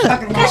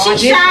 Yeah. Because she's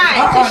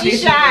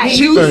shy.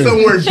 She was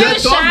somewhere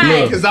just off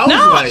me because I was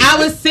like, I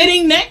was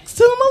sitting next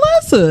to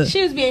Melissa.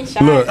 She was being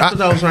shy. Look, I thought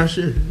that was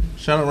Rasheer.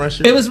 Shout out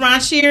Rasheer. It was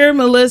Rasheer,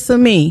 Melissa,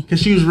 me.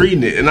 Because she was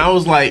reading it, and I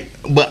was like,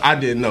 but I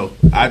didn't know.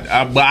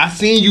 But I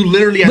seen you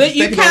literally. But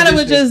you kind of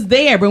were just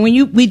there. But when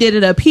we did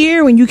it up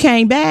here, when you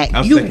came back,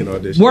 you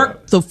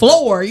worked the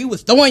floor. You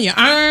was throwing your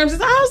arms.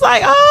 And I was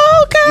like,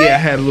 oh, okay. Yeah, I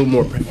had a little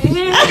more.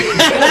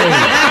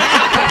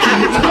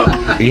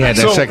 He had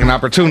that second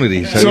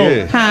opportunity. So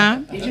yeah.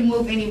 Huh? Did you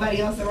move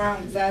anybody else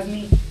around besides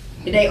me?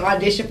 Did they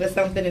audition for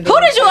something? Who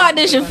did you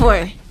audition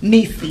for?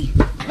 Niecy.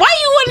 Why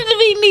you wanted to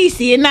be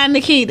Niecy and not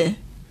Nikita?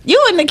 You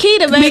and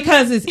Nikita, baby.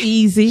 Because it's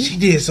easy. She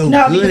did so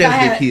good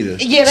as Nikita.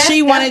 Yeah,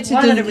 she wanted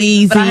to do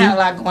easy. But I had a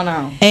lot going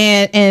on.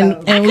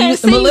 And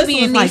Melissa was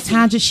like,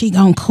 Tanja, she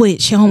gonna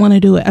quit. She don't want to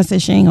do it. I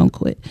said, she ain't gonna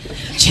quit.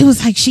 She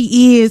was like,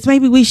 she is.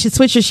 Maybe we should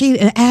switch her. She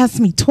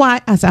asked me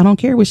twice. I said, I don't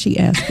care what she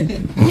asked me.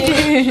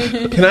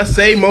 Can I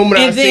say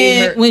moment I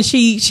seen her? When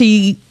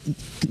she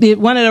did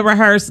one of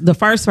the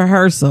first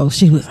rehearsal,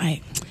 she was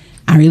like,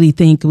 I really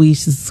think we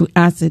should.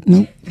 I said,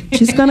 nope,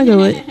 she's gonna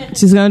do it.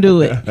 She's gonna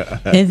do it.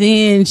 And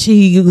then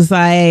she was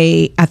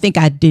like, I think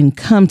I didn't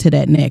come to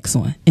that next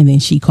one. And then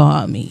she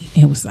called me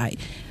and was like,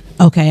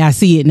 okay, I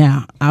see it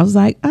now. I was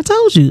like, I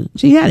told you.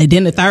 She had it.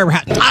 Then the third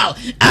round,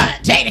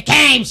 Jada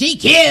came, she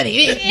killed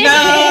it.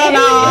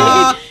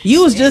 No.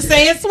 You was just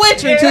saying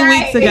switcher 2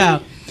 weeks ago.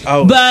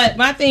 Oh. But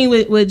my thing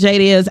with Jada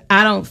is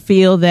I don't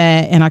feel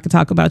that, and I could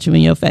talk about you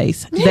in your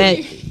face, that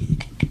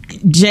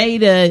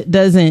Jada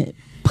doesn't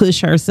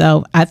push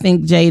herself. I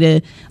think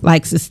Jada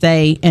likes to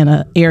stay in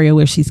an area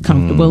where she's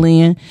comfortable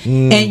in.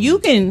 And you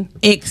can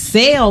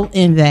excel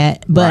in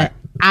that, but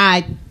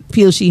I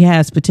feel she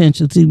has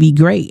potential to be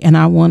great, and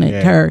I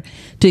wanted her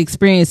to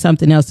experience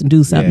something else and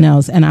do something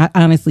else. And I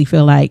honestly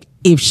feel like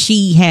if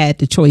she had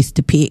the choice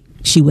to pick,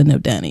 she wouldn't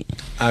have done it.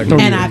 I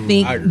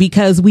think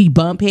because we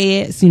bump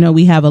heads,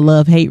 we have a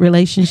love-hate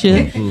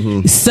relationship.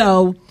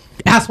 So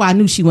that's why I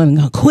knew she wasn't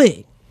going to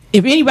quit.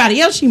 If anybody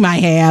else she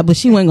might have, but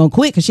she wasn't going to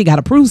quit because she got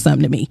to prove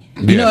something to me.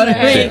 You know what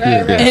I mean?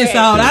 And so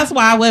that's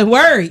why I wasn't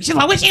worried. She's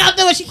like, what she going to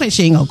do? She quit.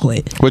 She ain't going to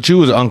quit. But you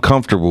was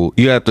uncomfortable.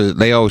 You have to,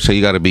 they always say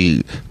you got to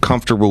be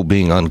comfortable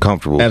being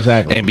uncomfortable.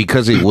 Exactly. And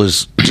because it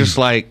was just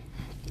like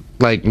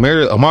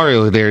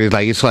Mario there,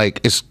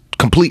 it's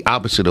complete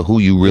opposite of who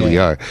you really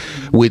are,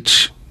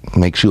 which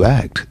makes you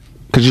act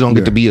because you don't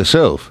get to be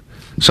yourself.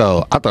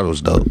 So I thought it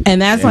was dope.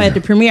 And that's why at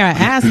the premiere I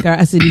asked her,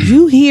 I said, did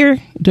you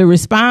hear the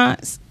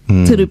response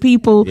to the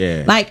people?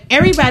 Like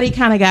everybody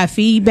kind of got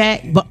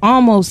feedback, but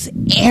almost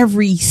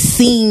every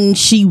scene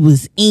she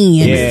was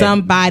in,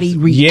 somebody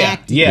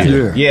reacted to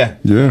her.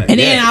 And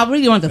then I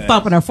really wanted to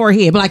thump on her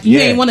forehead, but like, you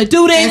ain't want to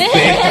do this. You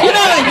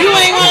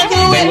ain't want to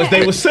do it.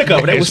 They was sick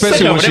of it.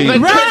 Especially when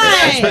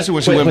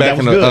she went back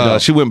in her,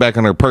 she went back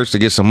in her purse to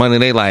get some money.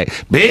 They like,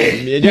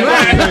 bitch,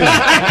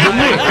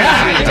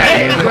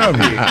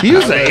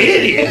 you's an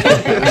idiot.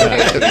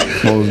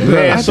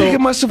 I think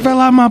it must have fell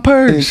out of my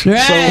purse.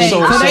 Right.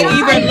 So they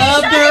either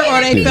loved her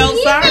or they felt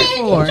sorry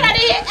for her. Try to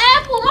hit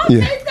Apple. My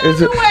face got in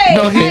the way.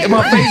 No,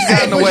 my face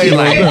got in the way.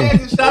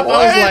 I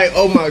was like,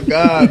 oh my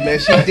God, man,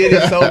 she did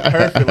it so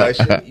perfect. Like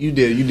you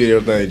did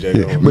everything,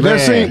 Jada. But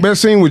that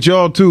scene with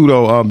y'all too,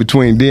 though,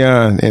 between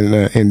Dion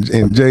and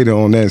Jada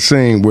on that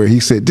scene where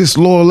he said, "This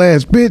loyal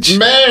ass bitch."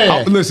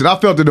 Man, listen, I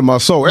felt it in my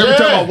soul every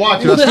time I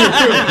watch it. I still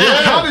feel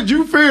it. How did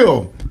you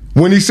feel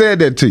when he said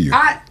that to you?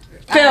 I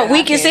felt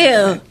weak as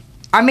hell.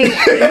 I mean, we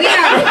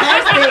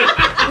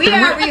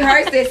have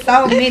rehearsed it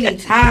so many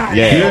times.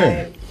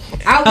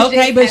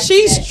 Okay, but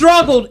she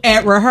struggled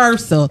at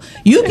rehearsal.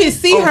 You can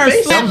see her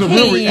that slap was a real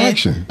hand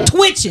reaction.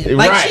 twitching.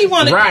 Like she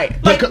wanted, right.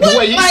 like, The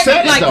way you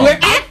said it, like though. we're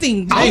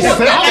acting. I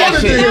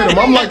wanted to hear him.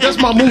 I'm like, that's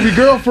my movie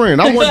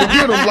girlfriend. I wanted to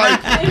get him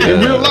like in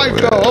real life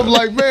though. I'm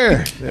like,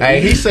 man.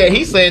 Hey, he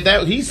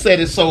said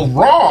it so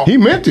wrong. He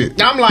meant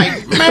it. I'm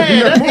like,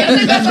 man,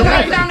 That's the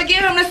first time to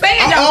get him to say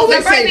it. I Though. always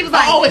The first say, he was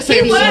like, I always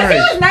say, he was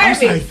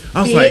nervous.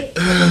 I was like,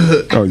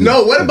 Oh, yeah.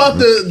 no. What about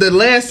the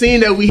last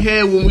scene that we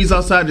had when we was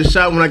outside the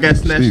shop when I got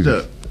snatched Steve.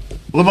 up?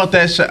 What about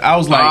that shot? I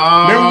was like,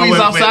 remember when we was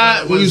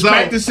outside when we was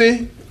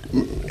practicing?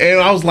 And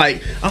I was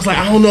like,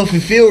 I don't know if it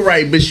feel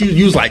right, but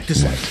you was like,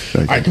 this,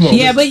 all right, come on.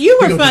 Yeah, but you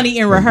were funny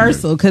in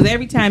rehearsal because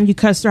every time you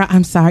cussed her out,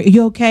 I'm sorry. Are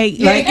you okay?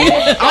 Like,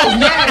 I was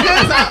mad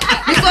because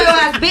This little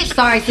ass bitch,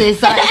 sorry, sis.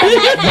 Sorry.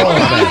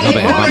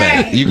 My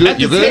bad. You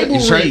good? You good? You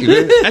straight? You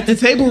good? at the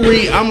table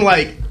read, I'm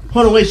like,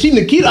 hold on, wait, she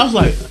Nikita? I was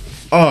like,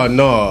 oh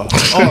no,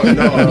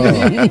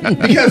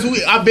 because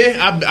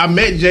I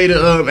met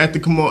Jada at the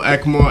Come On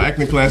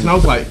acting class, and I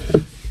was like,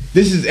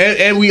 this is,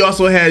 and we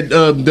also had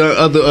the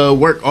other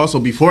work also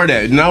before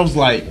that, and I was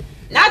like,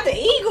 Not the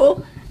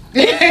eagle.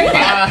 Mom,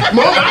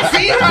 I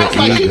see her. I was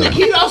like, she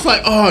Nikita. I was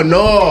like, oh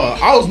no,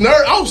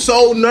 I was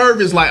so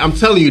nervous. Like I'm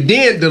telling you,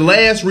 then the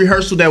last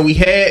rehearsal that we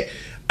had,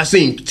 I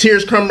seen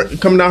tears coming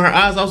down her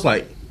eyes. I was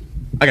like,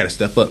 I gotta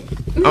step up.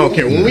 I don't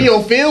care. When we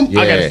on film,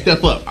 I gotta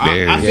step up.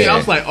 I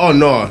was like, oh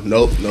no,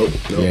 nope.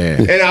 Yeah.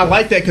 And I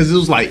like that because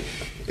it's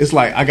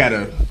like I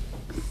gotta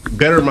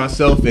better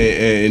myself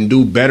and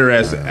do better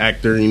as an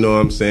actor. You know what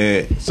I'm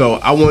saying? So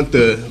I want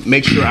to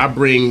make sure I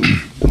bring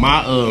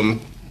my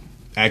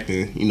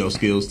acting,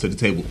 skills to the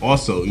table.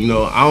 Also,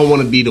 I don't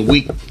want to be the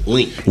weak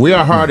link. We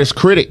are hardest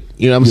critic.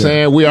 You know what I'm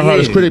saying? We are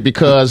hardest critic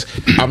because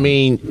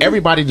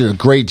everybody did a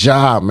great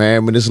job,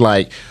 man. But it's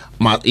like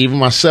even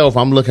myself,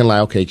 I'm looking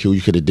like, okay, Q,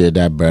 you could have did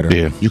that better.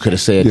 Yeah. You could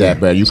have said that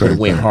better. You could have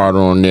went harder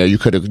on there. You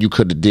could have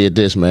did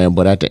this, man.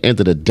 But at the end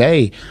of the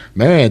day,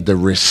 man, the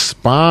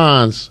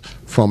response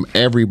from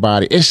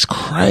everybody, it's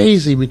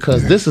crazy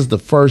because this is the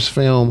first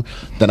film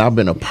that I've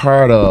been a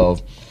part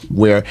of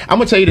where I'm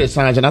gonna tell you this,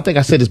 Sanjay, and I think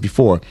I said this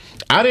before.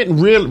 I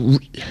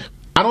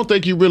don't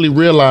think you really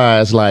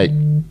realize, like,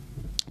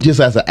 just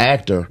as an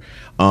actor,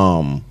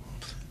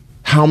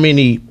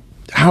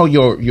 how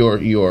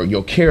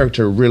your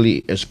character really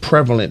is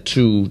prevalent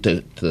to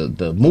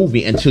the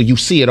movie until you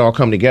see it all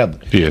come together.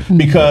 Yeah.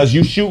 Because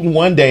you shoot in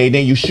one day,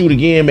 then you shoot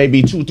again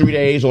maybe 2-3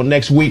 days or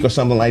next week or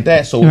something like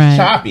that. So it's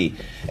choppy,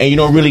 and you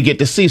don't really get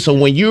to see. So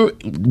when you're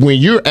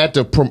at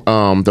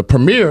the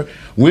premiere,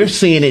 we're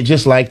seeing it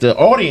just like the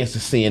audience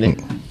is seeing it.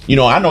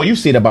 I know you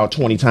see it about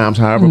 20 times,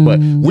 however, but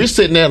we're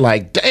sitting there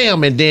like,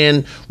 damn. And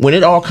then when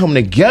it all come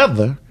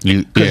together,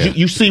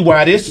 you see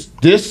why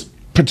this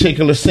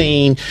particular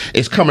scene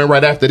is coming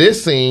right after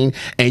this scene,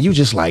 and you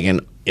just like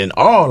in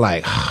awe,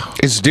 like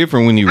it's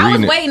different when you I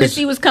reading was waiting to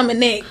see what's coming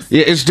next.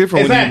 Yeah, it's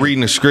different when you're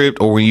reading the script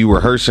or when you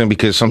rehearsing,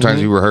 because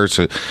sometimes you rehearse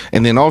it,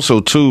 and then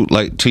also too,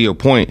 like to your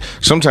point,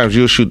 sometimes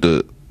you'll shoot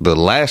the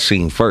last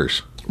scene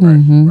first.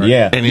 right.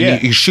 Yeah, and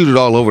then you shoot it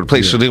all over the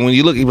place. So then when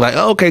you look, you be like,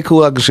 oh, okay,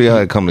 cool, I can see how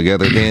it come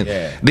together.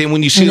 Then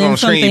when you see it on the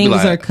screen, you be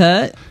like, some things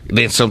are cut.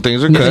 Then some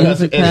things are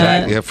cut.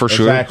 Exactly. Yeah, for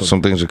sure. Exactly.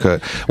 Some things are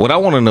cut. What I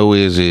want to know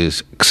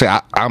is say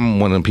I'm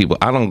one of the people.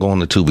 I don't go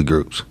into Tubi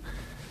groups.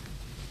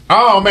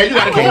 Oh man, you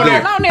gotta go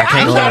there.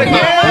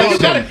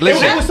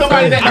 Listen, it was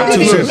somebody that I'm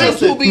too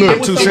sensitive.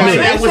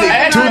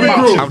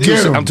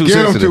 I'm too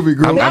sensitive.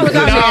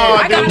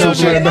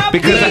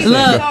 Because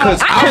look,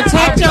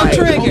 protect your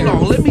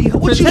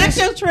triggers. Protect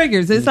your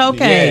triggers. It's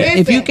okay.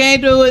 If you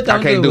can't do it,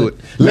 don't do it.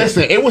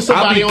 Listen, it was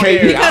somebody on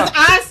there. Because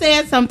I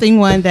said something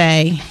one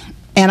day,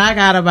 and I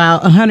got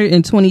about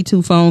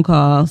 122 phone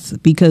calls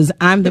because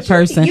I'm the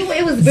person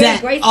it was very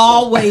that graceful.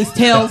 always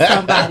tells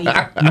somebody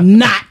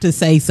not to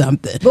say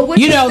something. But what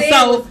you said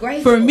was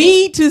graceful. for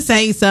me to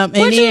say something,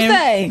 What'd you and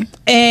say?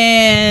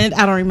 And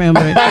I don't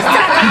remember.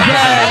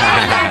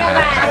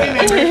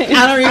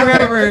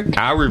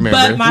 I remember.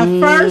 But my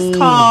first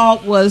call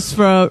was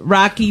from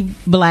Rocky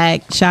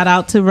Black. Shout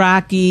out to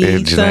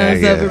Rocky,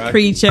 Sons of a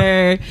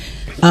Preacher.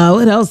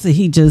 What else did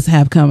he just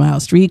have come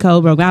out? Street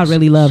Code Broke. I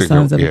really love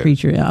Sons of a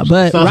Preacher, y'all.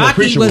 But Sons of a Rocky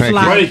Preacher was was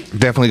like,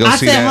 definitely go I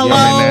see said, that.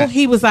 hello.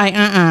 He was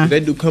like,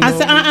 They do come I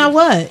said,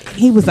 what?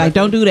 He was like,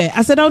 don't do that.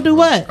 I said, don't do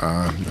what?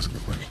 That's a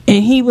good one.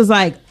 And he was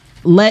like,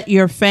 let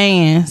your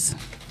fans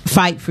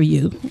fight for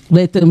you.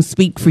 Let them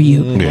speak for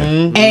you.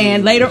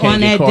 And later on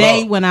that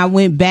day, when I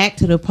went back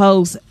to the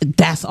post,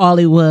 that's all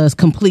it was.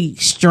 Complete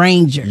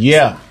strangers.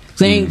 Yeah.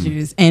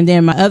 Strangers. And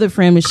then my other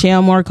friend,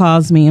 Michelle Moore,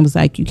 calls me and was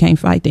like, you can't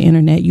fight the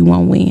internet. You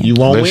won't win. You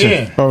won't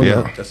win. Oh,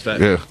 Yeah, That's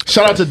fact. yeah.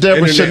 Shout out to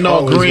Deborah Internet Chanel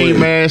always Green, wins.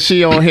 man.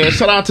 She on here.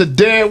 Shout out to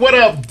Deb. What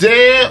up,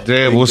 Deb?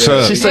 Deb, what's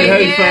up? She say,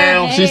 hey,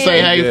 fam. She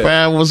say, hey,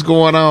 fam. What's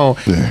going on?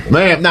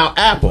 Man, now,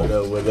 Apple.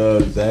 What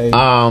up, Zay?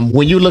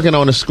 When you looking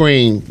on the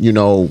screen,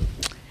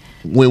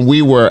 when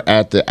we were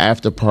at the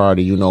after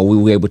party, you know, we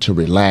were able to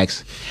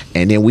relax,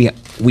 and then we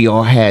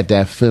all had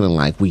that feeling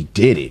like we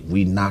did it.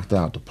 We knocked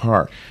out the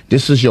park.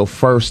 This is your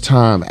first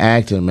time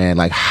acting, man.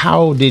 Like,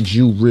 how did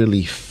you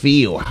really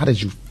feel? How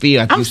did you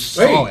feel after you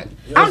saw it?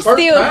 I'm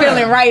still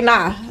feeling right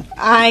now.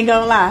 I ain't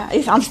gonna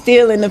lie. I'm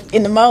still in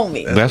the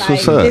moment. That's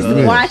what's up. Just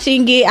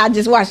watching it. I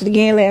just watched it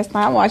again last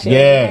night. I'm watching it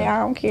again. I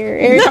don't care.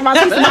 Every time I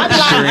see somebody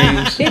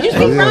like, did you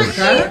see my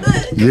shit?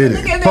 Get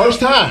it.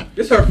 First time.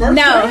 It's her first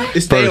time.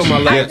 It stayed on my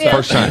lap. Yeah,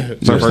 first time.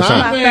 It's her first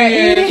time.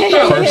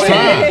 First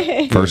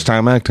time. First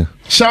time acting.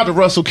 Shout out to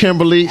Russell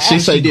Kimberly. She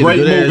say did a great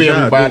good ass movie, job.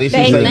 everybody. She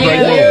Thank say you. great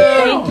movie. Thank you.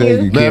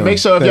 Thank you, Man, make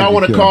sure if y'all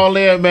want to call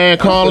in, man,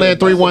 call in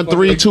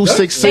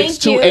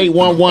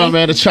 313-266-2811,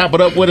 man, to chop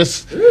it up with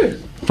us.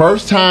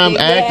 First time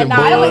acting, no,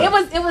 boy.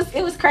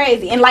 it was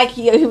crazy. And like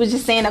he was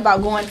just saying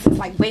about going to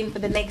like waiting for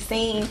the next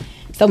scene.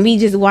 So me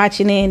just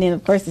watching it, and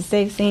of course the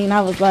sex scene,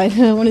 I was like,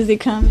 when is it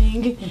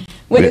coming?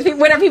 What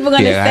are people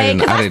gonna say?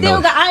 Because I ain't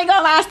gonna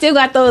lie, I still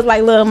got those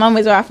like little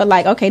moments where I feel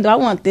like, okay, do I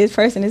want this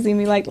person to see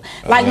me like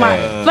my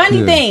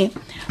funny thing?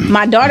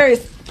 My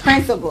daughter's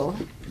principal.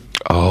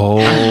 Oh,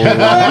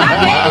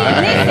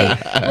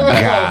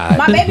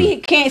 My baby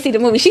can't see the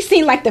movie. She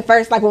seen like the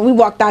first, like when we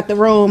walked out the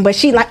room, but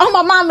she like, oh,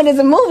 my mama is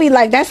a movie,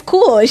 like that's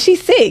cool. And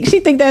she's sick. She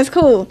think that's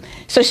cool.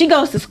 So she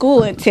goes to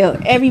school and tell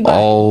everybody.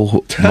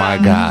 Oh my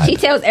God. She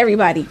tells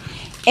everybody.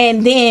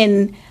 And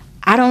then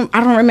I don't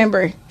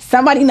remember.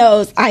 Somebody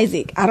knows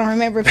Isaac. I don't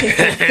remember if it's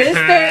his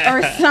sister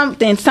or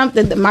something.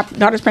 My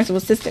daughter's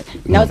principal's sister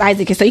knows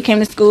Isaac. And so he came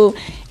to school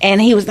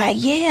and he was like,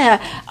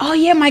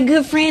 my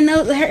good friend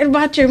heard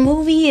about your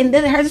movie and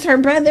then hers is her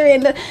brother.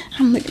 And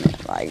I'm looking at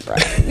it like, bro,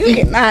 you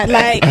cannot,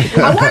 like,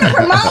 I want to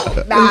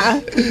promote, but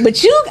I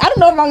don't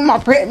know if I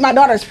want my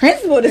daughter's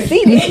principal to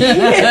see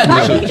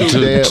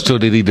this. So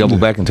did he double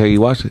back and tell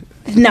you watch it?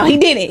 No, he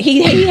didn't.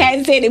 He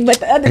hadn't said it, but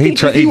the other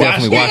teachers. He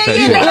definitely watched that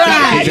shit.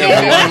 I'm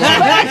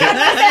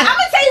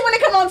gonna tell you when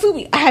it come on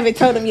Tubi. I haven't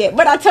told him yet,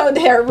 but I told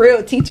her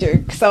real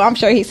teacher, so I'm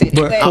sure he said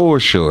it. For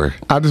sure.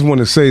 I just want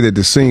to say that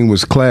the scene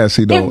was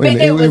classy, though.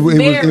 It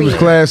was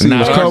classy. It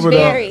was covered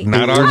up.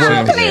 Not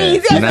our scene.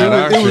 Please. Not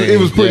our scene. It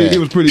was pretty. It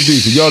was pretty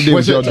decent. Y'all did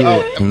what y'all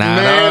did. Not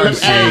our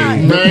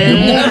scene.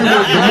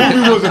 The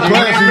movie was a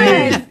classy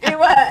movie.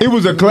 It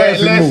was a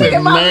classy movie. Look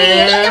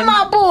at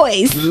my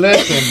boys.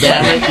 Listen,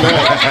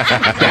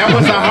 that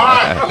was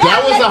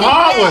a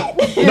hard one.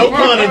 No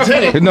pun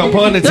intended. No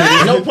pun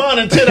intended. No pun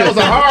intended. That was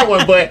a hard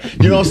one, but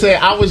you know what I'm saying?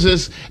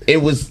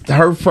 it was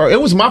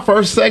my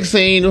first sex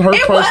scene, her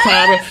first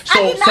time.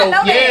 So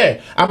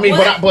yeah. I mean,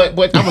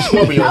 but I'm a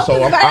Scorpio,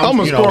 so I'm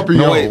a Scorpio.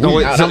 No,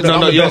 wait.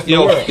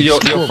 Your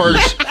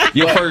first.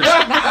 No,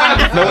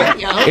 wait.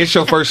 It's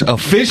your first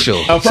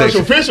official.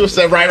 Official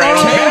set, right.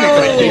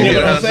 You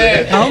know what I'm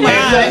saying? Oh my.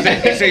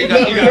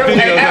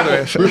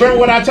 Remember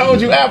what I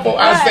told you, Apple?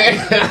 I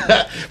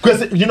said,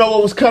 because you know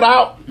what was cut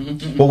out?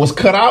 What was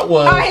cut out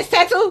was his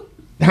tattoo.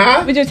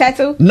 Huh? With your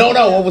tattoo? No.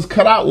 What was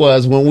cut out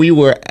was when we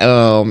were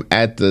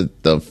at the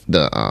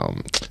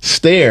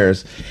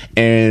stairs,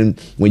 and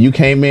when you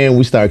came in,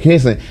 we started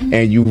kissing,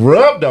 and you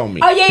rubbed on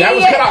me. Oh yeah, that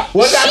was cut out.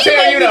 What did I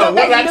tell you though?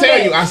 What did I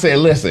tell you? I said,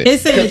 listen.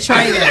 It's in the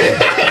trailer.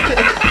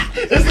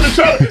 It's in the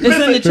trailer. It's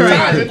in the trailer.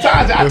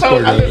 I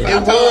told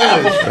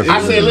Apple.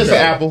 I said, listen,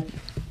 Apple.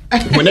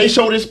 When they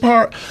show this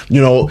part,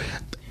 you know.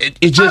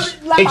 It just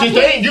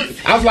ain't you.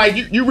 I was like,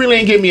 you really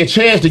ain't giving me a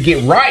chance to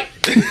get right.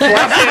 So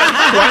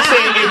I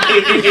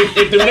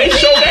said, if when they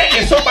show that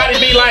and somebody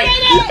be like,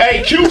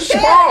 hey, Q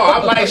small,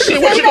 I'm like,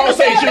 shit, what you gonna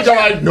say? She was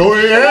like, no,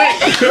 it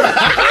ain't.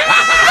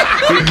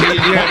 You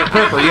had to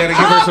prep her. You had to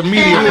give her some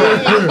media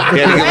prep.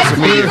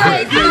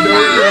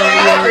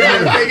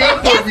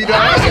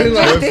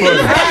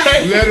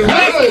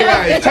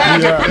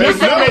 There's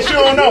something that you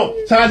don't know.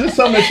 There's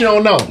something that you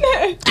don't know.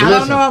 I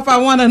don't know if I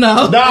want to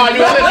know. No, you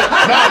listen.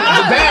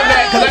 Damn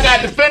that, because I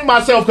got to defend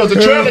myself because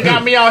the trailer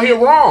got me out here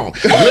wrong.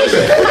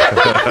 Listen.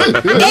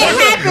 It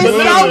happened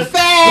so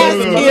fast.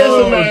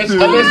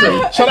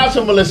 Listen, shout out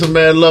to Melissa,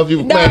 man. Love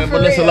you, man.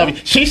 Melissa, love you.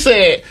 She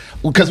said,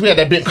 because we had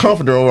that big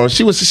comforter on.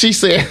 She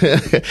said,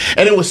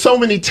 and it was so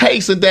many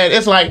takes and that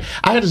it's like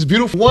I had this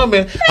beautiful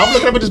woman. I'm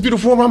looking up at this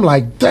beautiful woman. I'm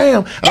like,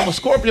 damn. I'm a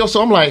Scorpio,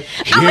 so I'm like,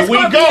 here we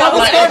go.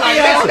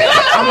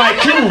 I'm like,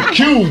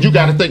 Q, you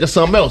got to think of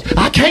something else.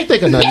 I can't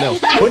think of nothing else.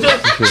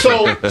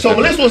 So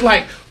Melissa was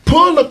like,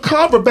 pull the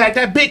cover back,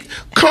 that big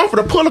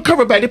comforter, pull the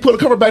cover back. They pulled the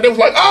cover back. They was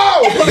like,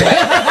 oh, pull it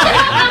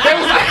back. They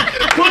was like,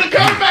 pull the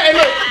cover back. And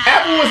look,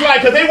 Apple was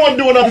like, because they want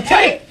to do another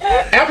take.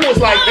 Apple was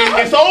like,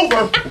 it's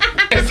over.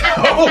 It's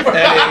over.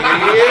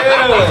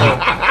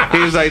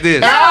 He was like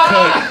this. They was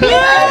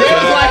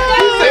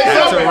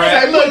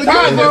like, look,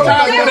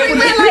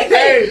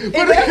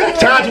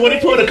 Taj, when he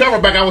pulled the cover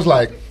back, I was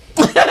like,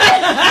 You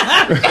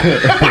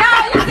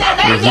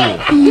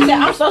said,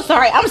 I'm so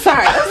sorry. I'm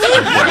sorry.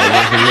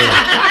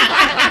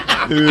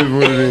 It is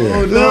what it is.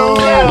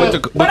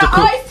 But I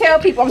always tell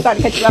people, I'm sorry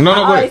to cut you off. I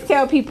always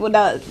tell people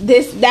that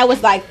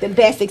was like the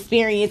best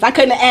experience. I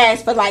couldn't have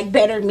asked for like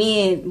better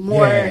men,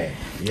 more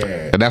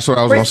And that's what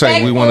I was gonna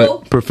say. We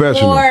want to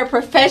professional, more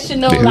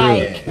professional,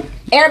 like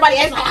everybody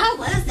acts like, "How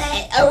was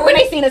that?" Or when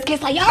they seen us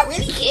kiss, like, "Y'all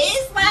really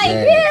kiss?" Like,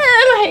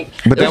 like.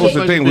 But that was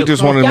the thing. We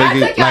just wanted to Y'all make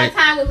took it y'all like.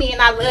 time with me,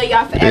 and I love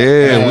y'all forever.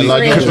 Yeah, we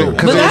like because you.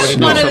 But that's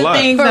one of the lot.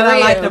 things For that I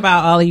real. liked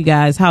about all of you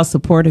guys, how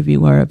supportive you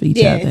were of each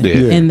Yes. other.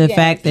 Yeah. And the Yes.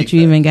 fact that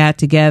you even got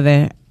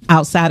together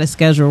outside of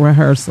scheduled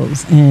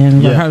rehearsals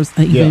and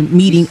even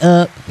meeting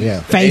up,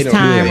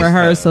 FaceTime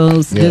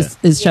rehearsals. Yeah.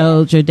 This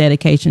showed your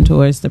dedication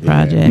towards the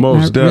project. Most I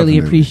really definitely.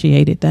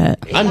 appreciated that.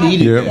 I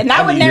needed Yeah. it. And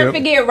I would never Yep.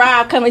 forget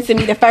Rob coming to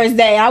me the first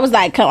day. I was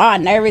like, all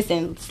nervous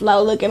and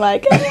slow looking,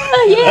 like, yeah,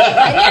 like,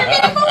 never been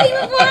in a movie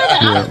before.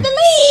 Like, I was the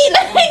lead.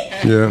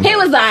 Yeah. He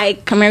was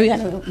like, come here, we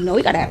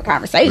gotta have a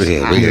conversation.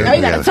 Yeah, we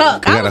gotta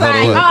talk. we I was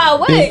gotta like, huddle oh,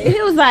 what?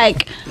 He was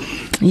like,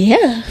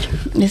 yeah.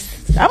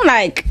 I'm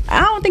like, I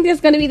don't think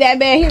it's gonna be that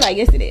bad. He's like,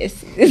 yes, it is.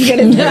 It's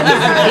gonna be.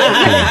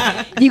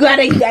 you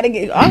gotta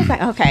get. I was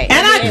like, okay.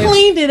 And I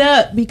cleaned it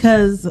up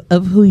because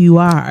of who you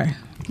are.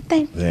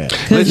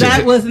 Because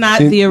that was not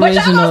the But y'all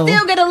original. gonna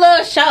still get a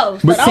little show.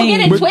 So don't get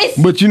it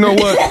twisted. But you know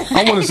what?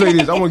 I want to say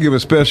this. I want to give a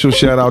special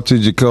shout out to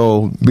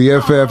Jacole,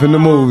 BFF in the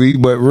movie,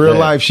 but real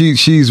life,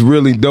 she's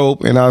really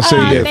dope. And I'll say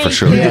that thank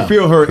sure. you. you can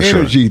feel her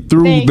energy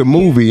through Thank the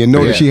movie and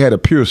know that she had a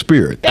pure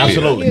spirit.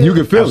 Absolutely. You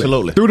can feel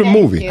Absolutely. it through the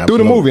movie. you. Through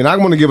the movie. And I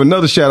want to give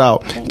another shout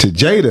out to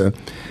Jada.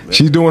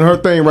 She's doing her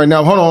thing right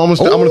now. Hold on, I'm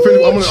gonna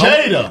finish.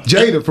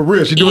 Jada, for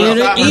real. She's doing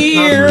Ear to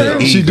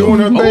ear. She's doing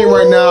her thing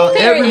right now. Every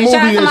Period. movie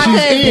Shout out to that my she's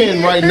cousin.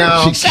 in right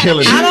now, she's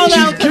killing it. I don't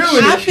know. She's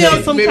killing I it.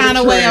 feel some kind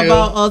of way Betrayal.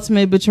 about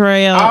Ultimate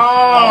Betrayal. Do it.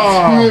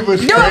 I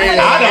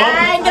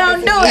ain't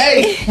gonna do it.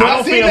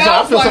 I feel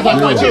some type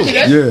of way too.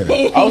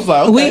 Yeah. I was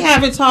like, okay. We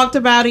haven't talked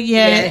about it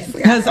yet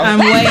because I'm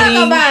Talk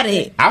waiting. about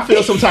it. I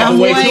feel some type of I'm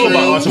way too waiting.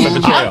 about Ultimate I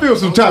Betrayal. feel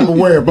some type of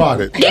way about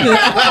it. You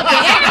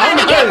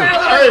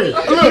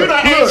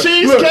done ate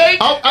cheesecake. You done paid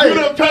for I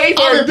done paid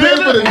for the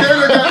dinner.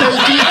 Got that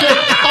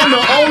cheesecake. I'm the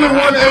only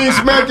one that ain't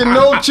smacking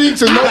no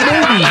cheeks and no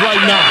movies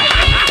right now.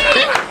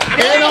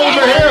 And I was a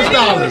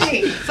hairstylist.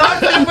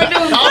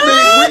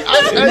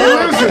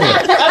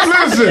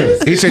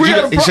 Listen. He said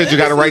you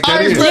got to write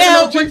that in.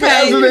 Yeah, no cheeks for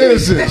Hazard of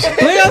Innocence.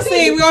 We're gonna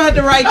see. We're gonna have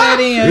to write that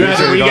in.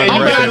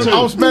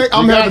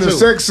 I'm having a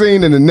sex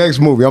scene in the next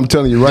movie. I'm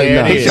telling you right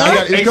now.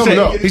 Yeah. It's coming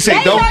up. He said,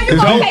 They know you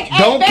gonna take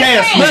don't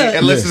cast me best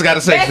unless it's got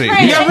a sex friend.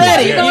 scene. You're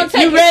ready. You gonna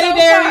take You ready, it so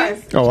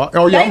Darius? far.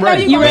 Oh yeah, I'm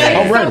ready. You ready?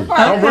 I'm ready.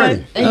 I'm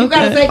ready. And you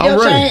gotta take your I'm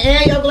ready. chain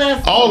and your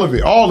glasses. All of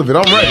it. I'm ready.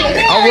 I'm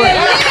ready.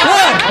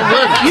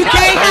 You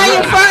can't have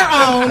your fur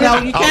on. No,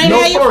 you can't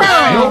No have your fur. fur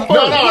on. No fur.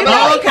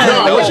 Okay.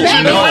 What you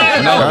should do?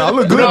 I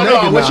look good naked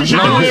now. What you should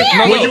do is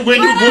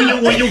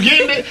when you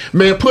getting it,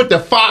 man, put the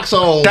fox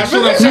on. That's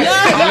what I'm saying.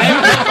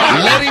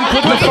 Let him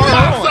put the fur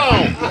on.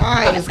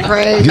 Alright, it's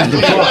crazy.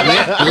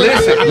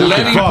 Listen,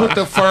 let him put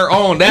the fur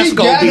on. That's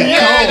gonna be cold.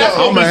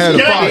 I'm gonna have the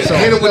fox on.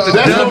 Hit it with the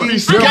That's gonna dummy. be I'm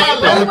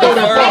scandalous. gonna throw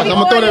that fox. I'm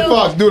gonna throw that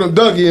fox. Do them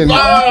Dougie and move.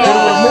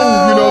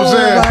 You know what I'm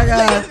saying?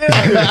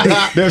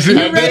 That's it.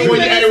 And then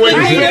when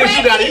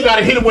you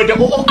gotta hit him with the.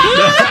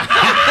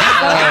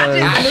 I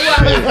knew I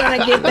was gonna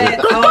get that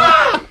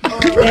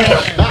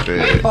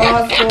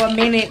pause for a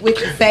minute with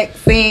the sex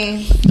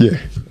scene. Yeah.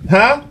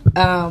 Huh?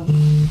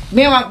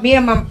 Me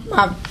and my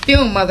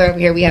film mother over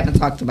here, we haven't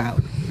talked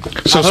about.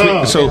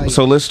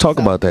 So let's talk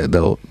about that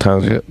though,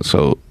 Tanja.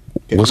 So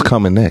what's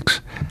coming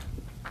next?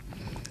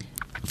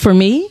 For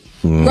me?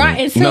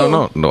 Rotten too.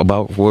 No,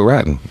 about what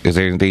Rotten. Is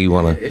there anything you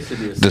want to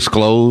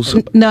disclose?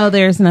 No,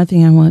 there's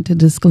nothing I want to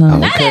disclose.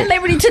 Not at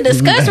liberty to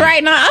discuss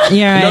right now.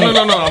 You're right.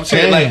 No. I'm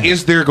saying, like,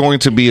 is there going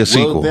to be a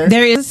sequel?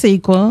 There is a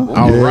sequel.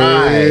 All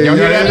right. Y'all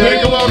hear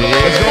that? Come on, baby.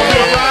 It's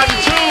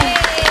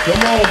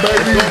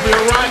gonna be a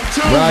ride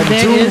too.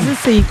 There is a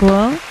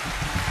sequel,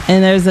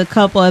 and there's a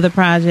couple other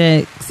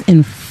projects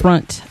in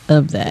front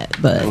of that,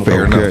 but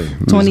Fair enough.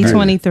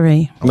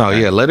 2023. No,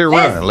 yeah, let it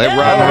run. Let it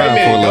run around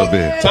for a little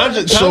bit.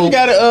 Tanja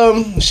got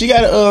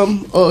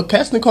a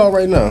casting call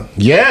right now.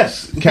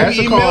 Yes.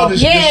 Casting call.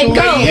 Yeah,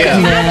 go.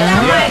 Yeah.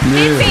 Like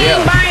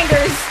 15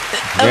 binders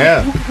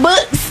of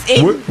books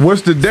and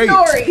What's the date?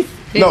 stories.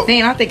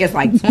 15, I think it's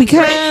like 20.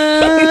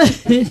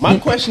 Because My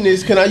question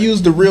is, can I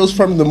use the reels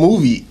from the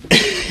movie?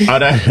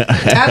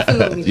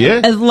 Absolutely.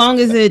 Yeah. as long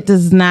as it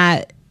does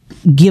not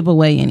give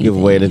away anything. Give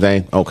away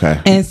anything? Okay.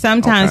 And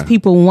sometimes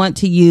people want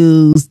to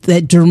use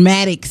that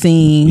dramatic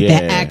scene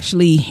that Yeah.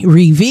 actually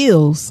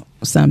reveals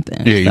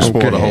something. Yeah, you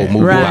spoil the whole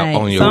movie Right.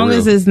 on As your long reel.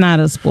 as it's not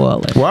a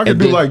spoiler. Well, I could And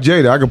do then- like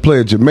Jada. I could play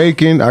a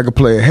Jamaican. I could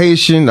play a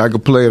Haitian. I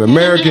could play an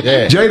American.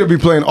 Yeah. Jada be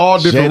playing all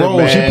different Jada, roles.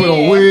 man. She put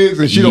on wigs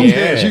and she don't.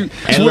 Yeah. She And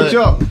switch look,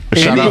 up. And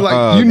shout you be out,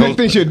 like, you go-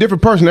 think she's a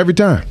different person every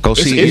time. Go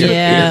see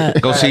Yeah.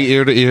 Go see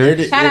ear to ear.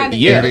 Shout out to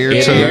Yeah, Ear to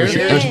yeah, ear.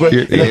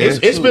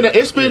 yeah. But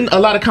it's been a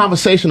lot of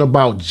conversation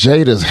about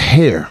Jada's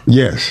hair.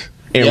 Yes.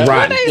 and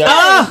Rotten.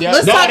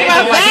 Let's talk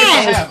about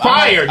that.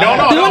 Fire.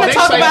 No. Do you want to they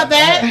talk say- about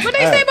that? What they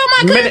say about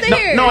my cousin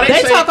here? No,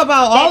 They say- talk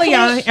about all of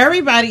y'all.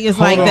 Everybody is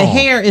like, the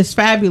hair is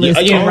fabulous.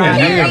 Yeah, to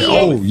Rotten.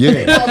 Oh yeah.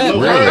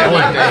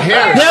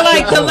 They're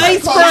like the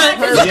lace front.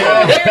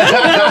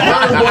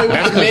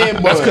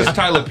 That's because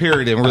Tyler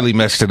Perry didn't really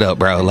messed it up,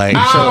 bro. Like,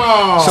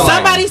 so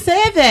Somebody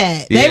said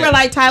that. They Yeah. were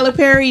like, Tyler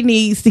Perry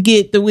needs to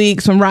get the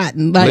wigs from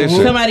Rotten. Like,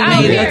 Listen. somebody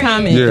made a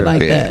comment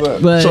like that.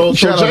 But So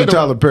Shout out to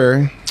Tyler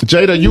Perry.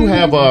 Jada, you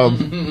have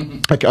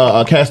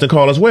a casting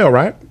call as well,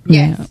 right?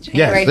 Yes.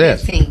 January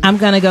yes. 15th. I'm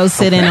going to go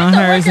sit in on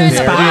hers and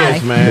spy.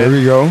 man. There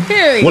we go.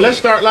 Period. Well, let's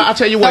start. I'll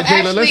tell you what, Jada.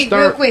 Actually, Let's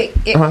start. real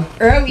quick.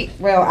 Early,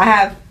 well, I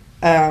have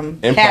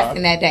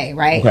casting that day,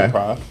 right?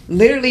 Okay.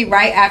 Literally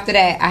right after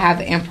that, I have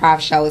an improv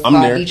show. It's I'm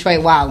called there.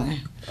 Detroit Wildin'.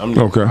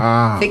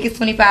 Okay. Tickets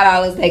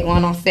 $25. They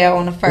going on sale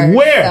on the 1st.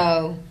 Where?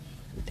 So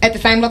at the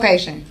same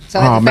location. So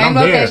Oh, at the man, same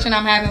I'm there. location,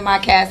 I'm having my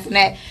casting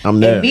at. I'm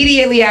there.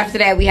 Immediately after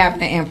that, we have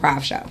an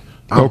improv show.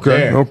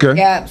 Okay. Okay.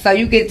 Yeah, so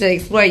you get to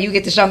explore. You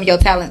get to show me your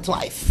talent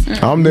twice.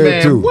 I'm there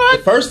Man, too.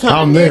 what? First time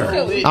I'm there.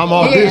 I'm Yeah,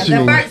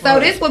 auditioning. so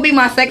this will be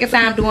my second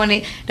time doing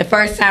it. The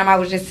first time I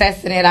was just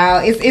testing it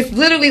out. It's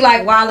literally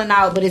like wilding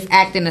out, but it's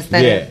acting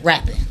instead of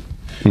rapping.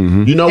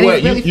 You know And what?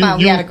 it's really fun.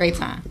 We had a great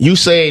time. You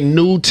say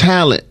new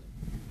talent,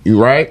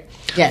 you right?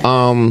 Yes.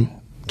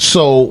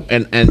 So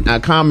and I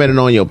commented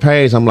on your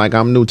page. I'm like,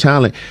 I'm new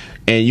talent,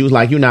 and you was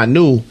like, you're not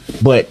new,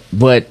 but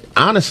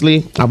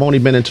honestly, I've only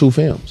been in 2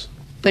 films.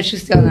 But you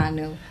still not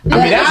new. I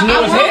mean, that's new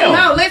as hell.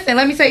 No, listen.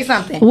 Let me tell you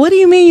something. What do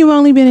you mean you've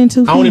only been in 2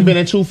 films? I only been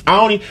in 2.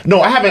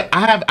 No, I haven't.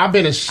 I've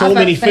been in I so was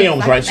about many to say, films,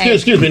 like, right? hey.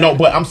 Excuse me, no,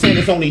 but I'm saying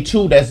it's only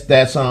 2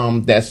 that's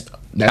on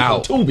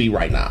Out. Tubi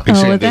right now. Oh,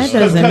 well, that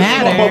doesn't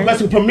matter. But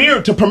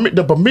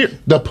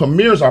the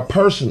premieres are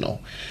personal.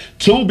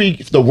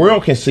 Tubi, the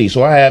world can see.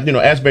 So I have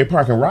Asbury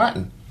Park and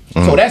Rotten.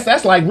 So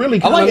that's like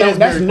really kind of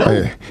that's new.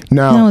 Yeah.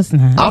 Now, No, it's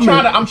not.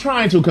 I'm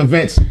trying to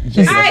convince. Isaac,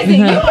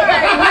 you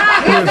already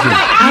know.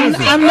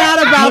 I'm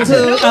not about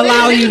to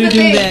allow you to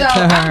do that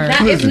to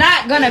her. It's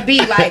not gonna be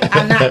like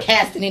I'm not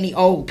casting any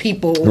old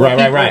people. Or Right,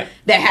 people right.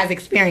 That has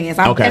experience.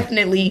 I'm Okay.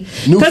 definitely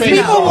Because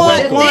people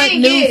want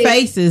thing new is-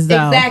 faces,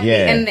 though. Exactly.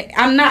 Yeah. And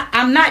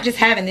I'm not just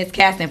having this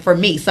casting for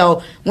me.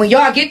 So when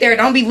y'all get there,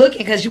 don't be looking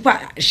because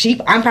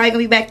I'm probably gonna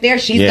be back there.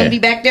 She's Yeah. gonna be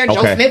back there. Joe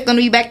Okay. Smith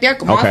gonna be back there.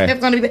 Kamal Okay.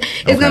 Smith gonna be back.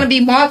 It's Okay. gonna be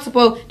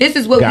multiple. This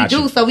is what Gotcha.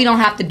 we do, so we don't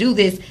have to do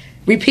this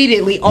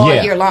repeatedly all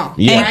Yeah. year long.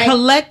 Yeah. And Right?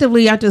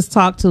 collectively, I just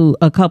talked to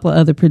a couple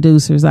other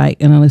producers, like,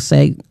 and let's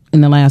say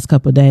in the last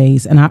couple of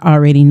days, and I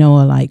already know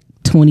like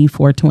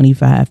 24,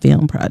 25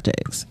 film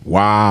projects.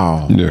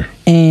 Wow. yeah.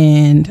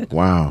 And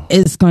Wow.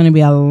 it's going to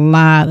be a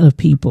lot of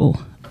people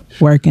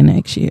working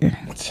next year.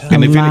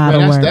 And A if lot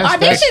of That's- work.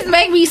 that's- Auditions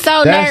make me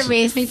so that's-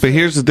 nervous. But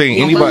here's the thing: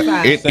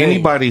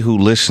 anybody who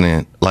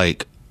listening,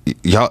 like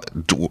y'all,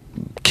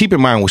 keep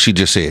in mind what she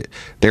just said.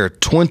 There are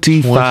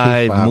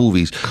 25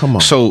 movies. Come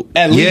on. So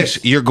At yes,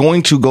 least. you're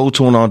going to go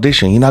to an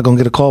audition. You're not going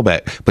to get a call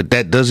back, but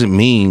that doesn't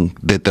mean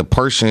that the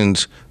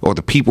persons or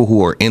the people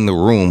who are in the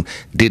room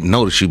didn't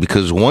notice you.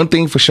 Because one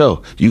thing for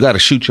sure, you got to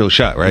shoot your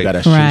shot, right?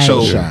 gotta shoot Right.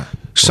 So your shot.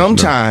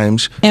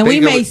 sometimes, And we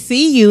they may go-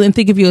 see you and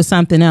think of you as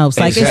something else.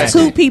 Like it's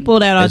Exactly. 2 people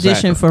that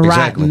audition for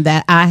Exactly. Rotten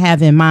that I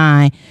have in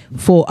mind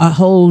for a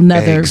whole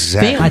nother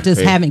Exactly. film. I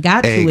just haven't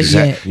got to it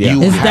Exactly. yet.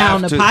 You It's have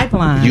down the to-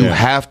 pipeline. You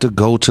have to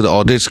go to the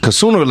audition because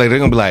sooner or later they're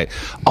gonna be like,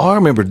 "Oh, I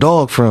remember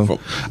Dog from.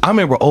 I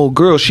remember old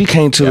girl. She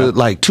came to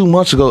like 2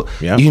 months ago.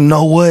 Yeah. You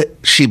know what?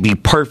 She'd be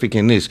perfect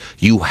in this.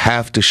 You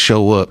have to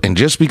show up, and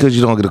just because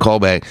you don't get a call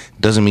back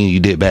doesn't mean you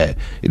did bad.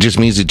 It just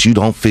means that you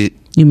don't fit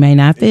You may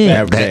not fit.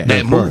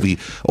 that movie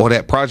or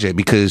that project.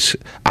 Because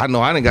I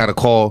know I didn't got a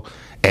call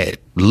at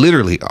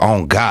literally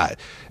on God.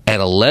 At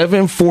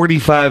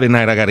 11:45 at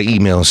night, I got an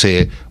email and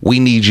said, "We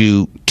need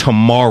you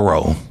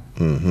tomorrow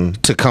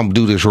to come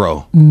do this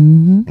role."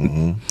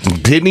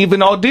 Didn't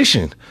even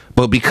audition,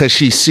 but because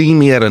she seen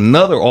me at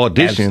another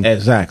audition,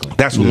 Exactly.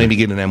 that's what made me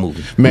get in that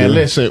movie. Man,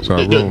 listen.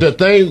 Sorry, The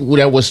thing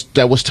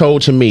that was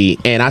told to me,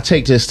 and I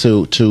take this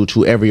to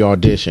every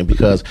audition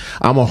because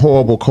I'm a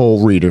horrible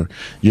cold reader.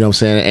 You know what I'm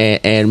saying?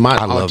 And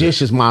my love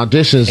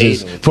auditions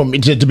is for me.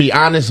 To be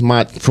honest,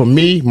 my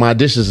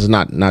auditions is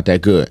not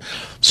that good.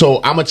 So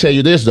I'm gonna tell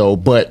you this though,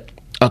 but.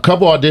 A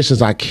couple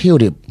auditions, I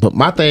killed it. But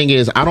my thing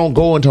is, I don't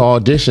go into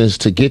auditions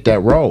to get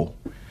that role.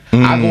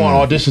 I go on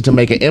audition to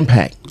make an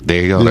impact.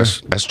 There you go.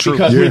 That's true.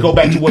 Because we go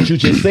back to what you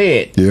just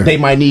said. Yeah. They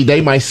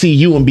might see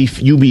you and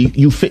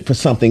you fit for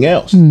something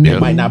else. Yeah. It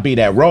might not be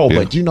that role, Yeah.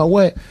 but you know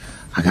what?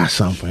 I got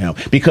something for him.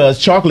 Because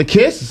Chocolate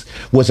Kiss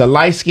was a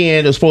light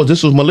skinned, this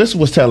was Melissa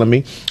was telling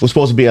me, was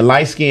supposed to be a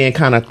light skinned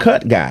kind of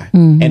cut guy.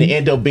 And it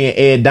ended up being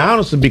Ed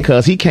Donaldson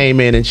because he came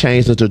in and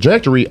changed the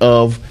trajectory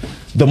of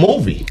the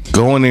movie.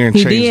 Go in there and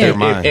He change did. their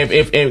mind.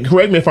 And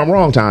correct me if I'm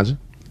wrong, Tanja.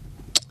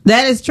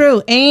 That is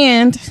true.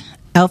 And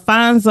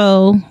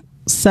Alfonso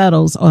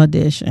Settles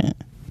audition.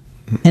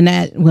 And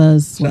that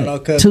was Shout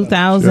out, cuz.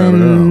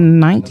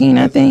 2019,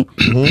 I think.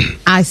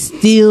 I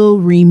still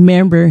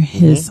remember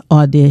his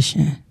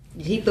audition.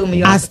 He threw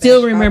me off. I with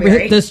still that remember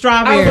strawberry. the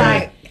strawberry. I was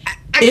like,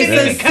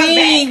 It's a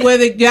scene where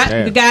the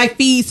guy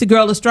feeds the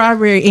girl a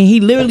strawberry, and he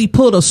literally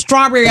pulled a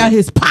strawberry out of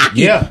his pocket.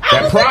 Yeah,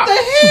 that prop.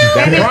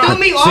 And it threw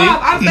me off.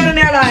 I'm sitting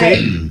there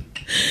like.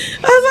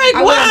 I was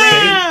like,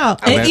 wow.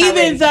 And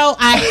even though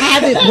I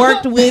haven't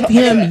worked with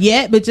him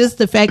yet, but just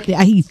the fact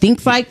that he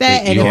thinks like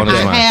that, and if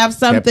I have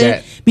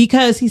something,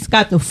 because he's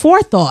got the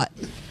forethought,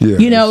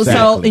 you know,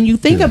 so, and you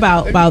think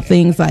about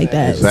things like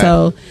that.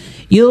 So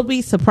you'll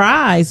be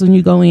surprised when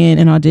you go in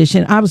and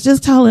audition. I was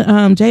just telling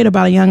Jada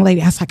about a young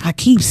lady. I was like, I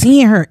keep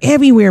seeing her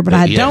everywhere, but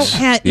I don't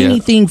have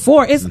anything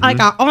for her. It's like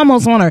I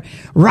almost want to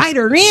write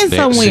her in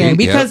somewhere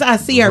because I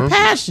see her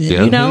passion,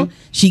 you know?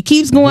 She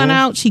keeps going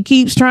out. She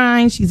keeps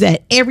trying. She's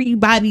at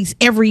everybody's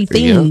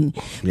everything.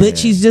 But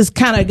she's just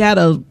kind of got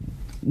a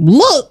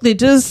look that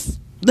just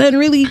doesn't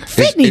really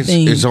fit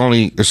anything. It's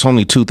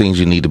only two things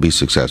you need to be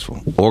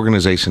successful: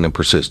 organization and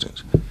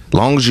persistence. As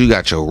long as you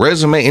got your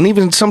resume, and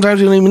even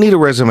sometimes you don't even need a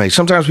resume.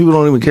 Sometimes people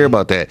don't even care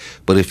about that.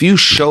 But if you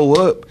show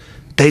up,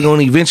 they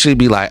gonna eventually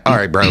be like, all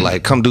right, bro,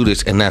 like, come do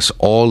this. And that's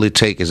all it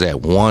take is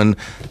that one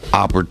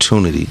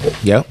opportunity.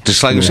 Yep.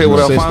 Just like you said with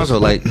Alfonso,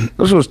 like,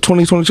 this was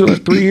 2022,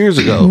 like 3 years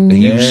ago. And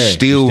you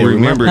still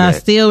remember that. I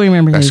still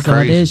remember his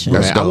audition.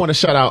 I want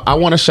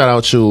to shout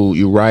out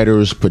you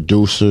writers,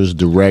 producers,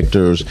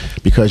 directors,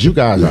 because you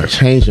guys are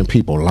changing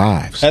people's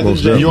lives.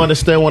 You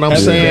understand what I'm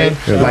saying?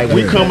 Like,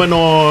 we coming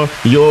on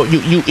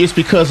it's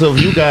because of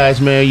you guys,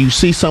 man. You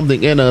see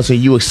something in us and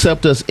you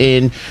accept us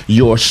in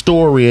your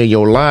story and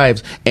your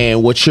lives.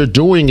 And what you're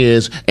doing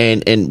is,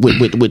 and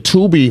with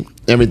Tubi,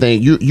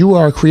 everything you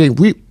are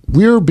creating.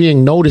 We're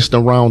being noticed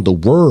around the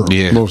world.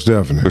 Yeah, most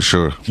definitely, for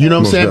sure. You know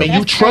what I'm saying, man?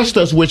 You trust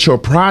us with your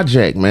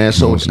project, man.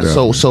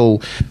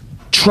 So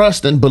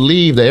trust and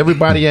believe that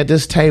everybody at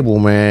this table,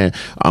 man.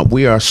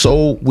 We are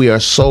so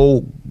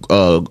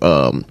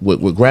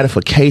with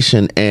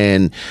gratification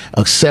and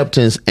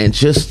acceptance, and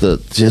just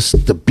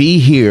to be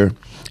here,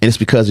 and it's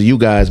because of you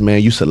guys,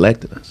 man. You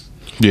selected us.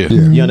 Yeah.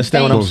 You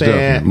understand what I'm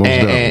saying?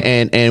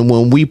 And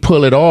when we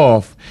pull it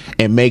off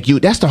and make you,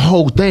 that's the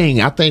whole thing.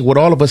 I think with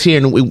all of us here,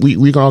 and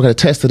we're all going to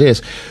attest to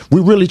this,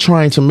 we're really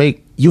trying to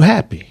make you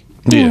happy.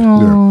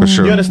 Yeah, for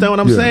sure. You understand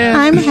what I'm saying?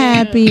 I'm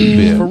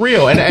happy. For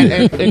real.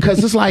 And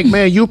because it's like,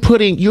 man, you're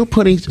putting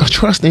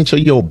trust into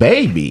your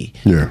baby.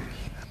 Yeah.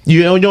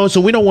 You know,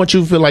 so we don't want you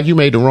to feel like you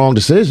made the wrong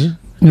decision.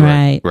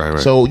 Right.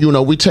 So, you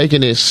know, we're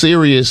taking it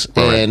serious,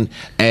 and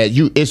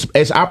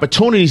it's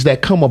opportunities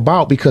that come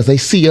about because they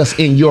see us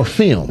in your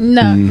film.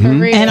 No, for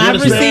real. And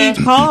I've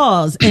received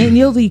calls, and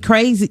you'll be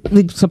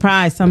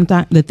surprised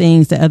sometimes the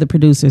things that other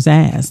producers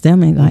ask. They'll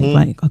be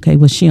like, okay,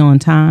 was she on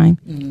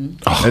time?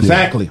 Oh,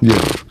 exactly. Yeah.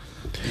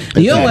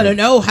 You don't want to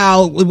know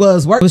how it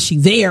was work. Was she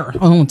there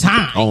on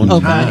time?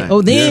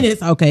 Oh, then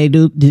it's okay.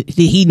 Did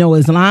he know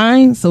his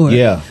lines? Or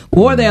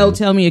they'll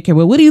tell me, okay,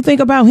 well, what do you think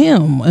about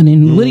him? And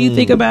then what do you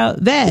think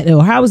about that?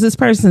 Or how is this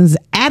person's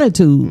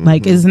attitude?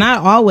 Like, it's not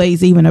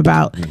always even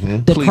about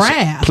the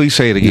craft. Please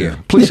say it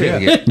again. Please say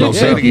it again. No,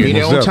 say it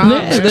again. On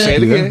time. Say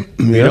it again.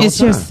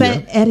 It's your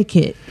set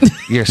etiquette.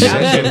 Yes,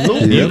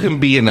 you can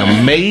be an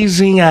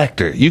amazing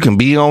actor. You can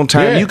be on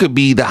time. You could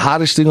be the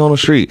hottest thing on the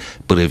street.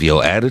 But if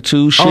your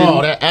attitude shit,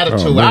 that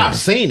attitude, I've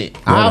seen it.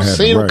 I've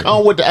seen them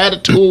come with the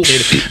attitude.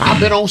 And I've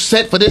been on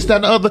set for this, that,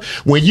 and the other.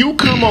 When you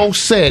come on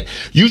set,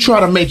 you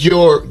try to make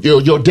your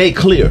day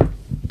clear.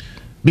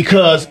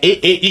 Because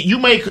you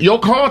make your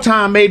call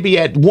time may be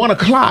at 1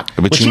 o'clock,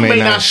 but you may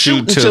not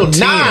shoot until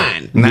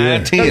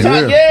 9.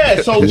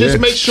 10. So just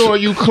make sure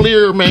you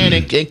clear, man,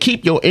 and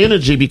keep your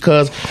energy.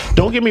 Because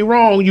don't get me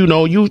wrong, you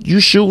know, you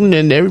shooting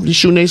and everybody's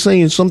shooting their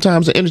scene.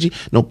 Sometimes the energy.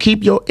 No,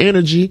 keep your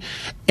energy,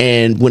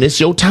 and when it's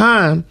your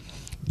time,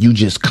 you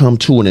just come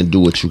to it and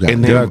do what you got.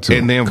 And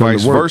then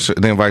vice versa.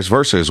 Then vice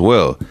versa as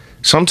well.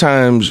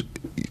 Sometimes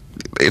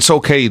it's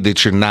okay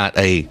that you're not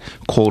a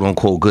quote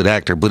unquote good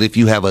actor, but if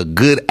you have a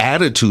good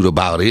attitude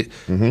about it,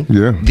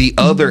 the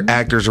other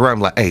actors around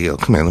like, hey, yo,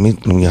 come here,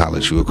 let me holler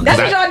at you. That's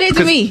what y'all did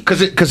to me.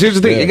 Because here's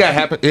the thing, it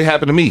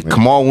happened to me.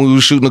 Kamal, when we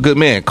were shooting A Good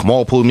Man,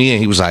 Kamal pulled me in.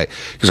 He was like,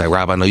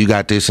 Rob, I know you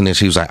got this and this.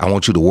 He was like, I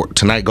want you to work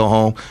tonight. Go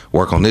home,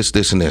 work on this,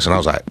 this, and this. And I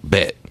was like,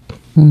 bet.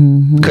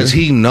 Because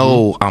he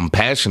know I'm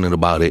passionate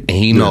about it, and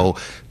he know,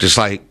 just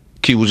like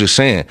Q was just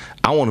saying,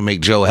 I want to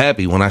make Joe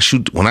happy when I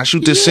shoot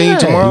this scene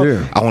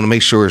tomorrow. I want to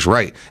make sure it's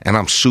right, and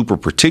I'm super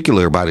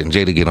particular about it. And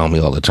Jada get on me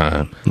all the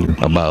time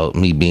about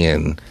me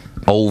being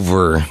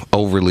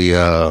overly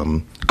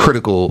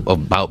critical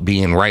about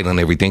being right on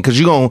everything, because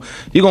you're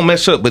gonna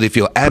mess up, but if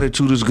your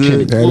attitude is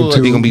good, you're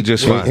gonna be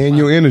just fine. And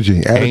your energy,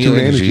 attitude,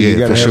 and energy, you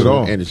gotta have it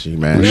all. Energy,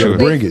 man. You gotta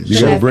bring it. You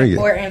gotta bring it.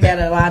 Important that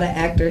a lot of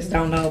actors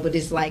don't know, but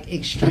it's like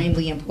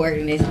extremely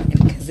important,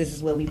 because this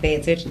is what we pay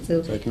attention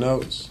to. Take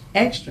notes.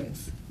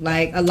 Extras.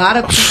 Like, a lot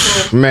of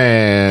people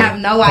have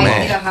no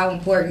idea how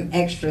important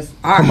extras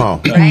are. Come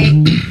on. Right?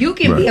 You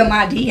can be on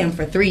my DM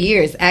for 3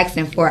 years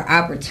asking for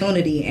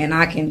opportunity, and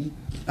I can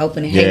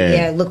open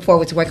and look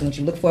forward to working with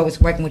you, look forward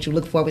to working with you,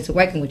 look forward to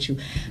working with you.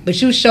 But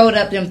you showed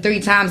up them 3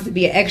 times to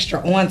be an extra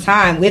on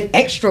time with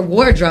extra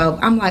wardrobe.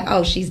 I'm like,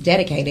 oh, she's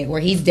dedicated, or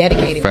he's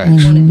dedicated.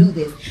 We want to do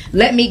this.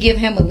 Let me give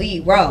him a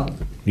lead role.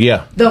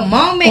 Yeah. The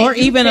moment, or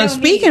even a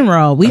speaking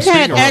role. We've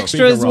had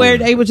extras where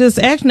they were just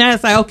acting. Now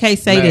it's like, okay,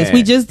 say this.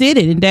 We just did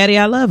it in Daddy,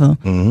 I Love Him.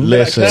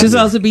 Listen, she's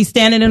supposed to be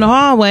standing in the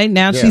hallway.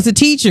 Now she's a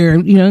teacher.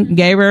 You know,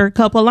 gave her a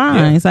couple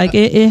lines. Like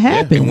it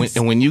happens.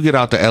 And when you get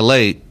out to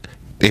LA,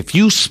 if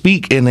you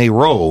speak in a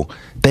role,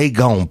 they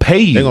gonna pay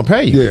you. They gonna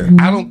pay you. Yeah.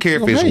 I don't care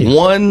if it's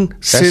one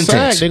sentence.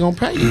 SAG, they gonna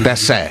pay you.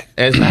 That's SAG.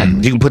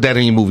 Exactly. You can put that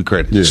in your movie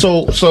credit. Yeah.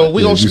 So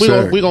we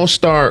gonna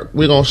start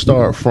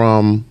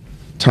from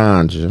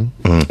Tanja,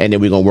 and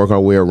then we're gonna work our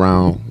way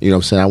around. You know what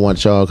I'm saying? I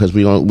want y'all because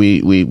we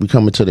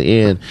coming to the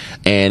end,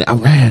 and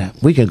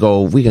we can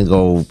go.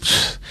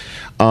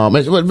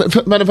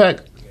 Matter of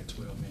fact.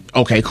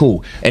 Okay,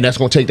 cool, and that's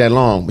gonna take that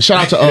long.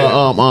 Shout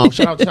out to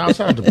shout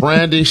out to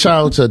Brandy,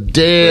 shout out to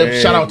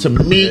Deb, shout out to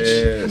Meech,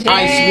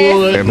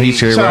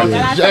 Icewood, shout out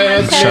to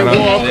Jazz,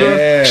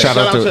 Walker, shout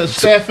out to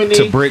Stephanie,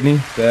 to Brittany,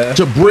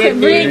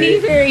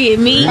 period.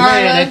 Me,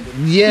 man,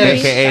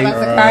 AKA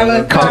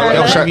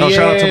Carla. Shout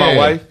out to my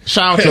wife.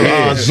 Shout out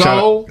to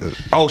Zoe.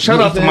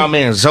 Shout out to my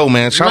man Zoe,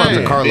 man. Shout out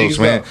to Carlos,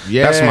 man.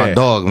 That's my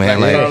dog, man.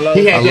 Like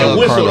he had that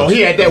whistle, though.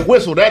 He had that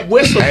whistle. That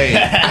whistle. Hey,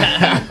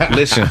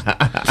 listen.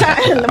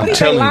 I'm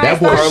telling you, that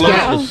boy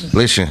Carlos.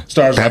 Listen,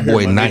 that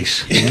boy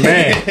nice.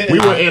 Man, we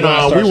were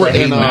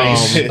in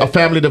A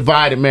Family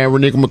Divided, man.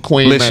 Renika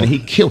McQueen, Listen, man, he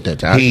killed that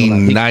time. He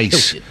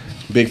nice.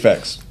 Big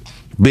facts.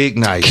 Big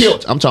nice.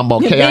 Killed. I'm talking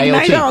about Big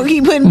night KILT. dog.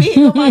 He putting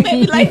me on my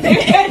baby like that.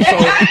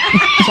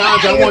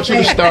 Tanja, I want you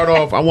to start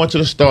off. I want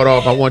you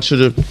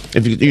to,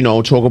 if you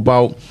talk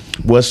about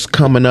what's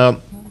coming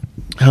up,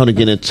 how to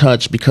get in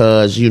touch,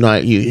 because you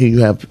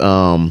have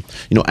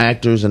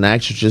actors and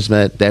actresses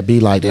that be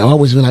like, they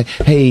always be like,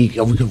 hey,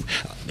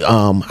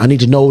 I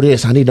need to know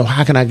this. I need to know,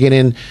 how can I get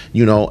in,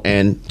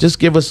 and just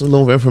give us a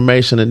little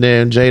information, and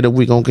then Jada,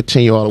 we're gonna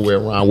continue all the way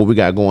around what we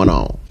got going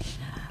on.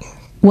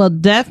 Well,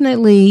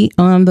 definitely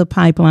on the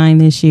pipeline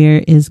this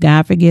year is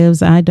God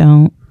Forgives, I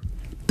Don't,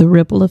 The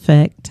Ripple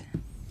Effect,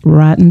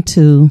 Rotten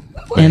 2,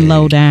 and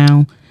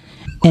Lowdown.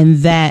 And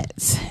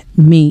that's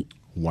me.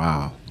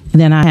 Wow.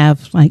 And then I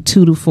have like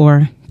 2 to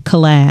 4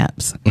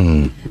 collabs.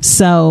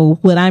 So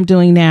what I'm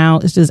doing now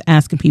is just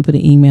asking people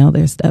to email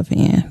their stuff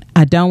in.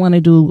 I don't want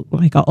to do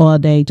like an all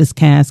day just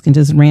cast and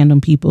just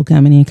random people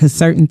coming in, because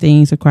certain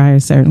things require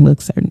certain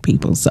looks, certain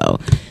people. So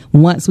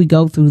once we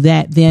go through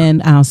that,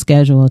 then I'll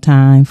schedule a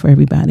time for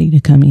everybody to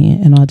come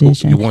in and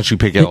audition. Once you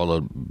pick out all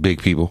the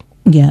big people,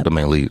 yeah, the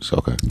main leads.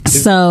 Okay.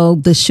 So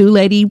the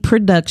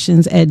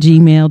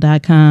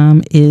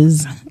shoeladyproductions@gmail.com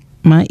is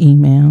my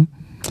email.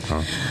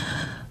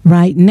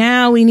 Right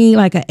now, we need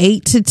like an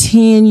 8 to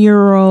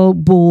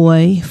 10-year-old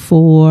boy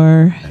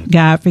for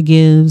God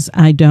Forgives,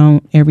 I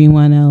Don't.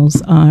 Everyone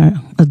else are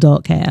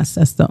adult cast.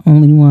 That's the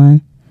only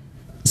one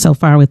so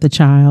far with the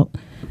child.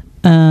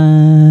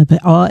 But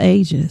all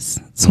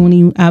ages.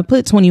 I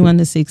put 21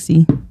 to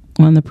 60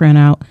 on the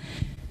printout.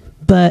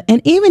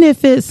 And even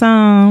if it's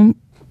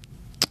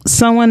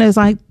someone that's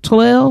like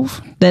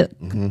 12 that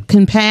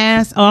can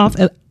pass off,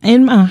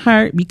 in my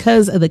heart,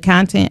 because of the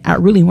content, I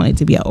really want it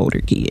to be an older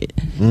kid.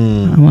 I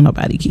don't want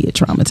nobody kid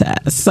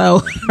traumatized,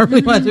 so I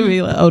really want it to be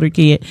an older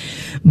kid.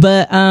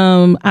 But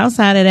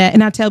outside of that,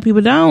 and I tell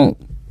people, don't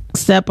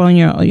step on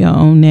your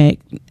own neck.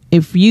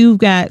 If you've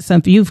got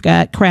something, you've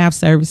got craft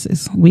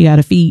services, we got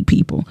to feed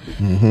people.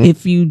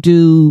 If you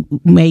do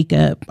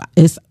makeup,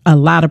 it's a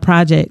lot of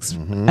projects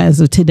as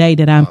of today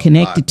that I'm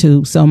connected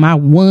to. So my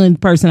one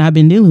person I've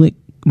been dealing with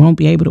won't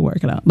be able to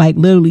work it out. Like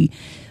literally,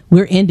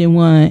 we're ending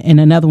one and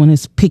another one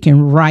is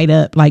picking right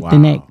up like the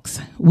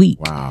next week.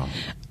 Wow.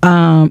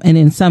 And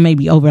then some may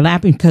be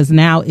overlapping because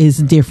now it's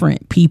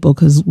different people,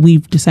 because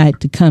we've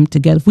decided to come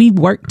together. If we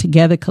work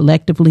together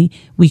collectively,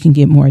 we can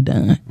get more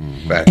done.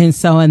 Right. And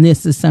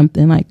this is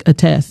something like a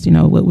test,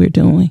 what we're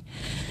doing.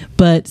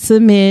 But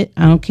submit.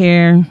 I don't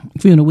care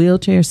if you're in a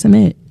wheelchair,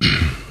 submit.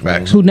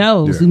 Right. Who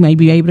knows? You may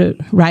be able to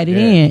write it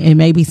in. It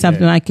may be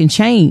something I can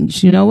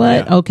change. You know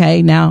what? Yeah.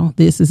 Okay, now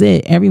this is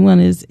it. Everyone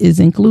is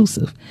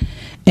inclusive.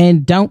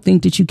 And don't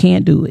think that you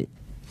can't do it.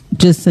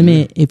 Just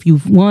submit. If you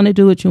want to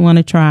do it, you want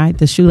to try,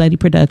 the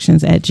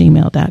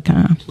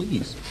shoeladyproductions@gmail.com.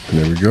 Please.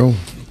 There we go.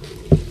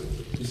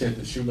 You said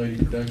the Shoe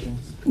Lady Productions?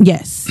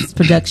 Yes,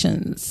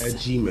 productions. At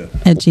Gmail.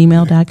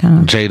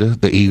 @gmail.com.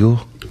 Jada, the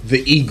Eagle.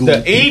 The Eagle.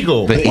 The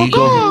Eagle. The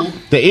Eagle.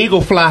 The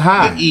Eagle fly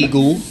high. The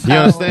Eagle. You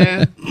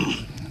understand?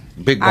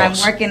 Big I'm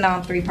boss. working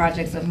on 3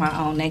 projects of my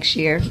own next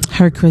year.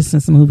 Her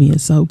Christmas movie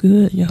is so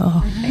good,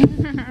 y'all.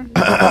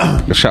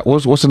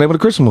 What's the name of the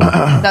Christmas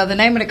movie? So the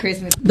name of the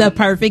Christmas The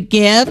Perfect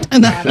Gift. we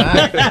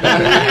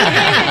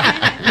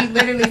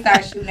literally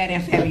started shooting that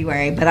in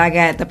February, but I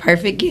got The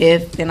Perfect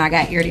Gift, and I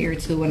got Ear to Ear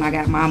 2, and I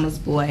got Mama's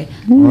Boy.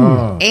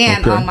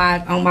 And on my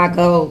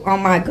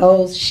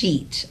goals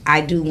sheet, I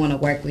do want to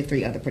work with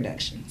 3 other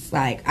productions.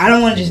 Like, I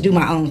don't want to just do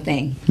my own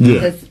thing,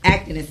 because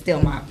acting is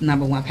still my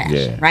number one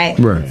passion, right?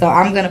 So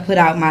I'm gonna put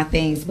out my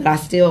things, but I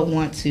still am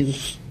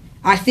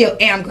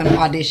going to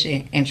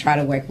audition and try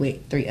to work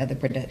with 3 other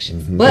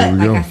productions. But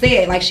like I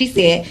said, like she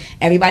said,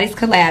 everybody's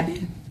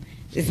collabing.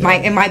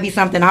 It might be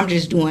something I'm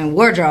just doing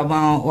wardrobe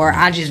on, or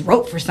I just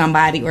wrote for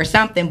somebody or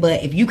something.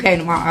 But if you came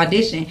to my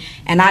audition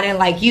and I didn't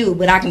like you,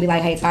 but I can be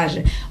like, hey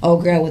Tasha,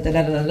 old girl with the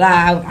da da da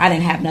da, I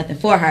didn't have nothing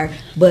for her,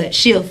 but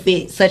she'll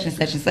fit such and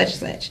such and such and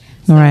such.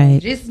 So right.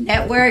 Just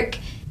network.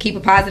 Keep a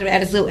positive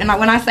attitude. And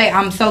when I say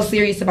I'm so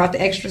serious about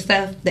the extra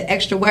stuff, the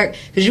extra work,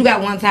 because you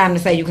got one time to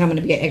say you're coming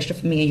to be an extra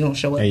for me and you don't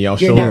show up.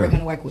 You're never going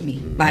to work with me.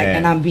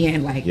 And I'm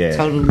being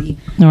totally.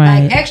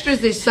 Right. Like,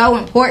 extras is so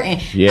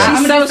important. Yeah.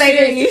 I'm going to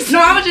say this. No,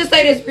 I'm going to just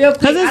say this real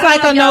quick. Because it's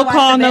like a no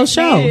call, no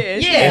show.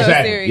 Yeah.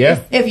 Exactly.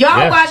 Yeah. If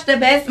y'all watch The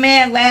Best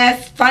Man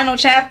last final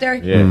chapter,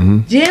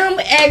 them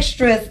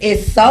extras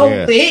is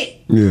so big.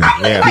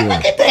 I'm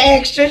look at the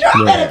extras.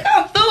 Y'all better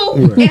come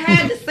through and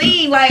have the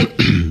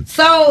scene.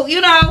 So,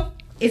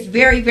 it's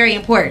very, very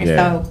important.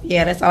 Yeah. So,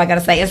 that's all I got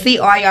to say. And see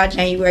all y'all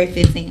January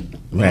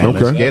 15th. Man,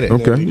 let's get it.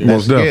 Okay.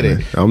 Most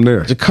definitely. I'm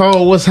there.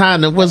 Jacole, what's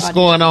happening? What's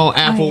going on,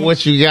 Apple?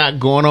 What you got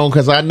going on?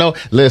 Because I know,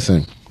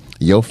 listen,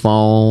 your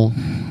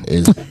phone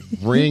is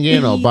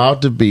ringing or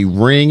about to be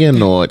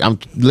ringing, or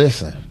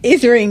listen.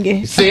 It's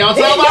ringing. See, I'm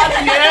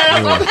talking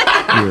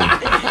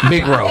about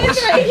Big Rose.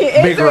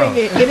 It's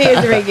ringing. It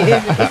is ringing.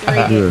 It's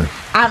ringing. Yeah.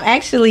 I'm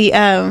actually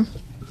in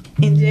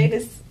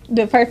Jada's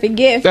The Perfect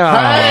Gift.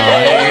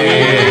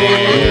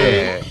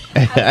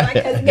 My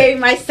cousin gave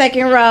me my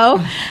second role.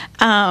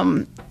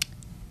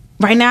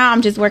 Right now,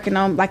 I'm just working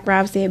on, like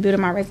Rob said,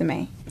 building my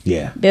resume.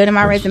 Yeah. Building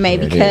my resume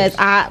because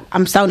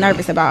I'm so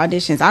nervous about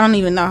auditions. I don't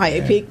even know how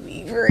you pick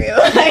me for real.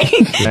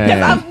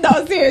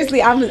 No,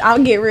 seriously,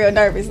 I'll get real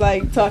nervous,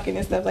 like talking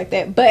and stuff like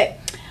that. But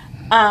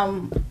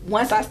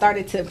once I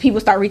started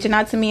people start reaching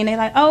out to me and they're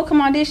like, oh, come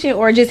audition,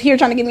 or just here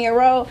trying to give me a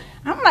role.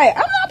 I'm like,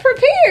 I'm not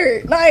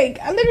prepared. Like,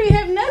 I literally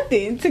have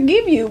nothing to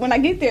give you when I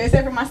get there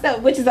except for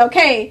myself, which is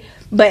okay.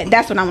 But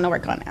that's what I want to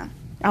work on now.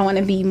 I want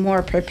to be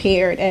more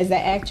prepared as an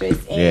actress.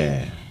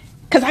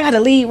 Because I got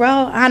a lead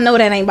role. I know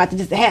that ain't about to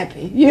just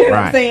happen. You know what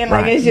I'm saying?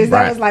 Like, it's just,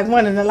 that was like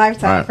one in a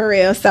lifetime for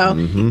real. So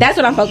that's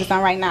what I'm focused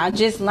on right now.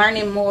 Just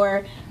learning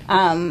more.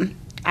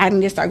 I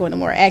need to start going to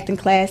more acting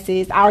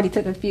classes. I already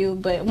took a few,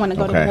 but want to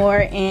go to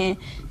more and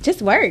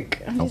just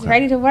work. I'm just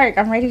ready to work.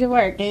 I'm ready to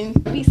work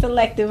and be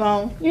selective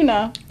on, what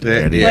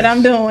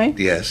I'm doing.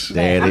 Yes.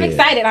 I'm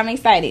excited. I'm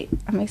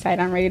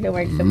ready to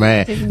work. So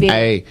Man,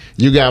 hey,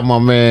 you got my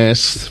man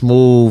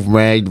Smooth,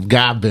 man.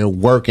 Guy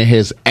been working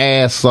his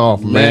ass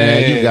off,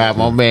 man. You got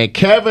my man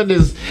Kevin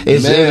is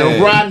in the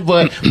run,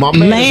 but my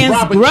man Lance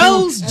Robert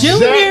Groves Q.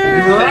 Jr.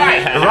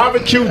 Right,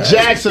 Robert Q.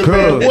 Jackson,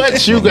 man.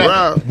 What you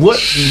got?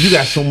 You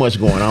got so much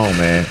going on,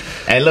 man.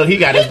 Hey, look, he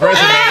got his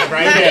resume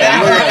right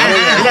there.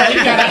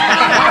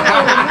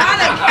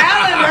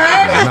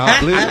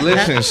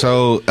 Listen,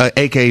 so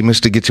aka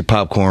Mr. Get Your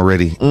Popcorn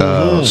Ready.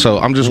 So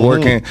I'm just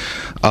working.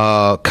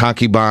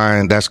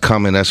 Concubine, that's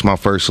coming. That's my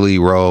first lead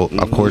role.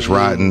 Of course,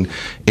 Rotten.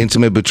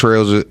 Intimate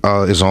Betrayals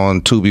is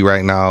on Tubi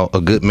right now.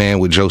 A Good Man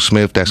with Joe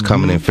Smith, that's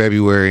coming in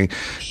February.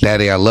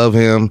 Daddy, I Love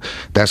Him,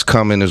 that's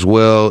coming as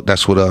well.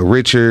 That's with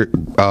Richard.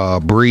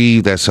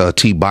 Breathe, that's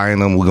T.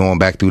 Bynum. We're going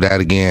back through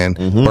that again.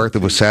 Birth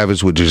of a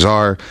Savage with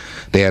Jazar.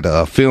 They had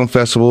a film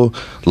festival.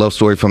 Love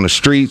Story from the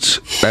Streets,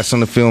 that's on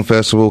the film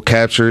festival.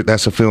 Captured,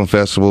 that's a film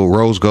festival.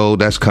 Rose Gold,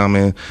 that's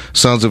coming.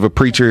 Sons of a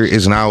Preacher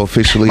is now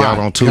officially out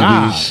on Tubi.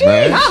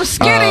 I'm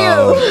scared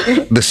of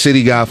you. The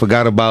City Guy I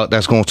Forgot About,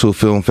 that's going to a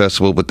film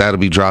festival, but that'll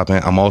be dropping.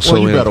 I'm also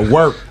you in better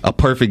work. A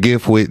Perfect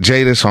Gift with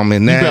Jada, so I'm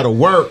in that. You better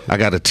work. I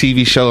got a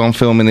TV show I'm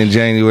filming in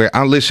January.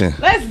 Listen.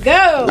 Let's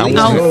go. On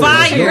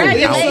fire.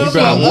 Congratulations.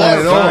 I want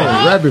it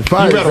all. Rapid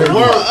fire. You better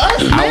work.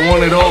 I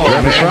want it all.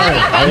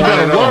 You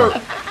better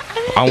work.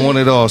 I want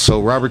it all.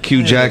 So Robert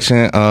Q.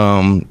 Jackson,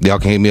 y'all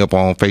can hit me up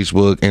on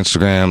Facebook,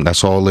 Instagram.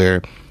 That's all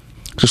there.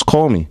 Just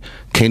call me.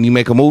 Can you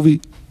make a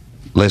movie?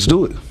 Let's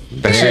do it.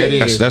 That's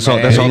it. That's all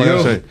I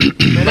gotta say.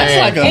 That's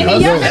like a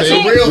hustle. That's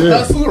a real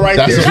hustle right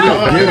there.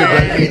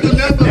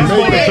 That's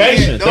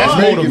motivation.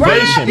 That's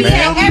motivation,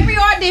 man. Every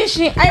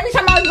audition, every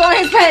time I go on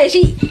his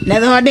page,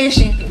 another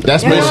audition.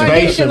 That's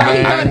motivation,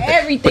 Like, man.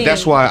 everything. But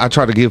that's why I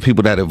try to give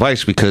people that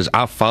advice, because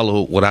I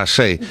follow what I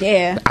say.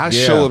 Yeah. I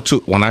show up to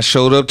when I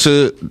showed up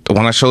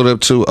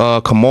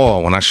to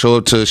Kamal, when I showed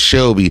up to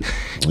Shelby,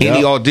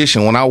 any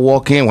audition, when I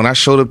walk in, when I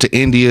showed up to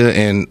India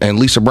and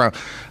Lisa Brown,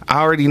 I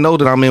already know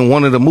that I'm in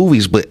one of the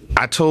movies, but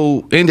I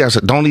told India, I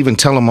said, don't even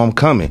tell them I'm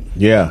coming.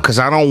 Yeah. Because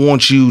I don't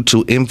want you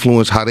to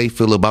influence how they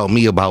feel about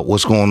me, about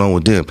what's going on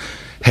with them.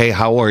 Hey,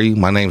 how are you?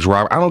 My name's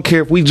Robert. I don't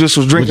care if we just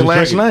was drinking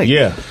last night.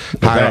 Yeah.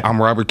 Hi,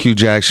 I'm Robert Q.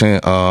 Jackson.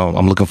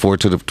 I'm looking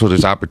forward to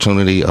this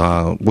opportunity.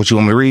 What you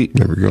want me to read?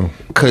 There we go.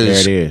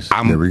 Because there it is.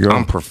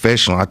 I'm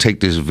professional. I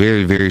take this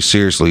very, very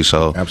seriously.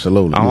 So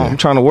absolutely, I'm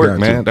trying to work,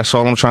 man. That's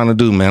all I'm trying to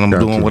do, man. I'm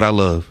doing what I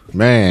love.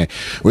 Man,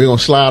 we're going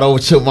to slide over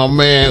to my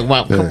man.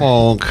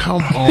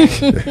 Come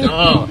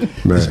on.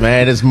 This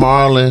man is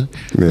Marlon.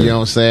 You know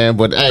what I'm saying?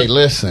 But, hey,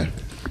 listen.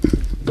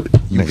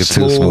 You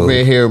smooth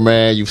in here,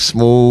 man. You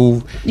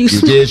smooth. You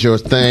did your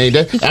thing.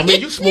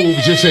 You smooth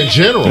just in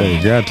general.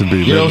 Hey, got to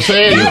be. You know what I'm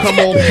saying? You come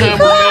on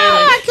camera,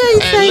 man.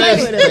 can't say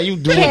listen, man, you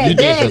did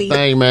your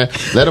thing, man.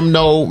 Let them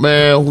know,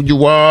 man, who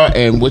you are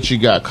and what you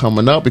got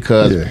coming up.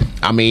 Because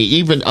I mean,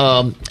 even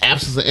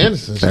Absence of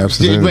Innocence.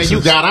 Man,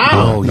 you got out.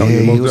 Oh yeah,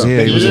 he was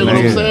You know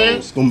what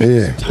I'm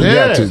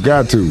saying?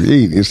 Got to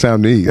eat. It's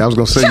time to eat. I was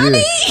gonna say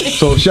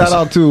So shout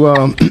out to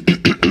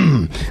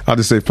I'll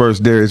just say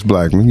first Darius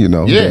Blackman. You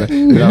know,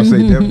 and I'll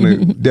say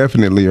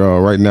definitely.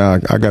 Right now,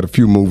 I got a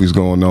few movies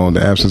going on.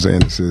 The Absence of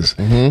Innocence.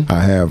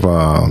 I have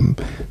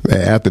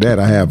after that,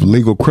 I have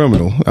Legal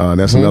Criminal.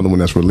 That's another one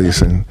that's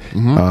releasing.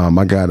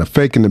 I got a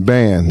Fake in the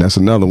Band. That's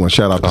another one.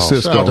 Shout out to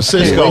Cisco. Shout out to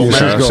Cisco,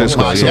 man.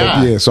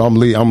 Cisco. So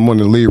I'm one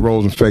of the lead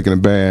roles in Fake in the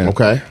Band.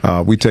 Okay.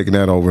 We taking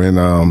that over, and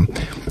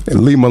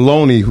Lee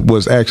Maloney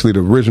was actually the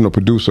original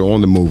producer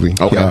on the movie.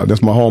 Okay.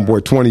 That's my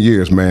homeboy. 20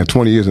 years, man.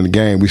 20 years in the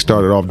game. We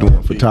started off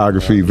doing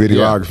photography,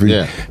 videography.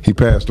 Yeah. He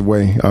passed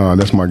away.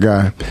 That's my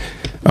guy.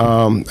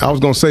 I was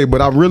going to say,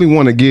 but I really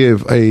want to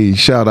give a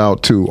shout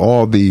out to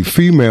all the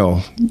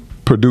female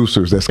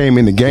producers that came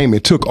in the game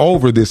and took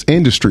over this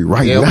industry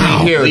now.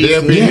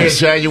 They'll be here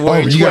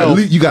January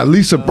 12th. You got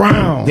Lisa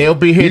Brown. They'll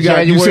be here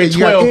January 12th. You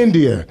got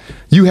India.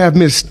 You have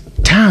Miss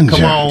Tanja.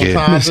 Come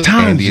on, Miss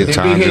Tanja. You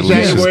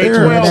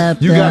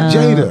got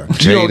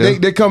Jada. You know,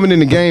 they're coming in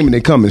the game and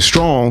they're coming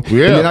strong.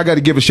 Yeah. And then I got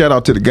to give a shout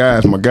out to the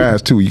guys, my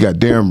guys too. You got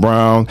Darren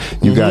Brown.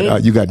 You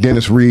got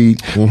Dennis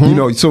Reed. You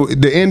know, so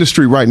the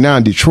industry right now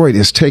in Detroit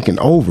is taking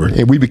over,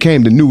 and we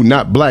became the new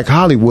not Black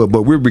Hollywood,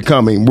 but we're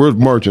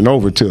merging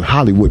over to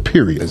Hollywood.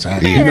 Period.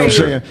 Exactly. You know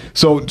what I'm saying?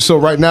 So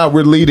right now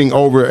we're leading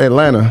over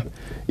Atlanta.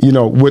 You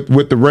know,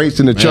 with the rates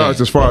and the charts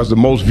as far as the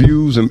most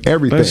views and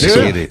everything.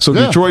 So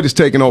Detroit is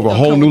taking over a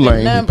whole new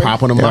lane.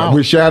 Popping them out.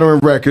 We're shattering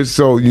records.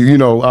 So,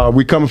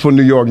 we're coming from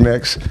New York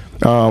next.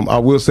 I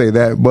will say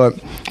that. But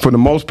for the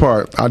most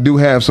part, I do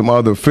have some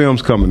other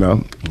films coming up.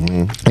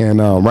 And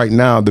right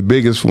now, the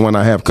biggest one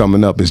I have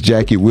coming up is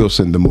Jackie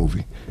Wilson, the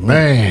movie.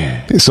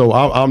 Man. So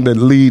I'm the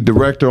lead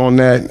director on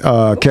that,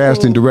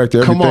 casting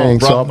director, everything. Come on,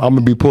 bro. So I'm going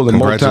to be pulling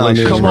Motown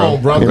in. Come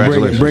on, bro.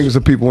 Bringing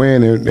some people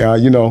in. And,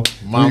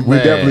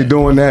 we're definitely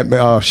doing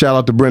that. Shout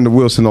out to Brenda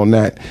Wilson on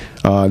that.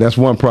 That's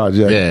one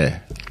project. Yeah.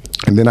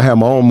 And then I have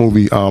my own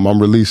movie. I'm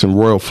releasing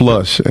Royal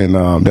Flush, and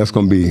that's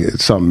going to be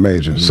something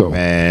major. So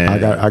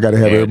man. I got to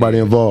have everybody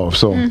involved.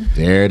 So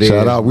there it is.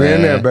 Shout out, we're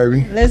in there,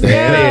 baby. Let's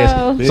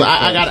go. So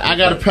I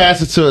got to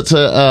pass it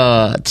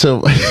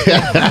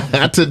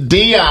to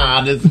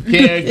Dion, this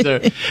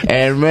character,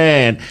 and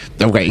man,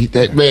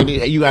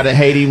 you got to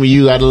hate him,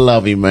 you got to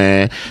love him,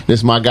 man. This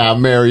is my guy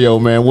Mario,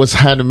 man. What's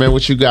happening, man?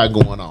 What you got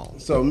going on?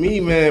 So me,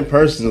 man,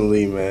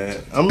 personally,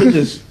 man, I'm gonna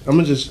just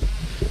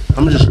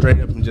straight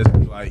up and just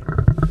be like,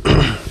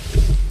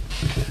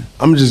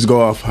 I'm gonna just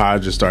go off how I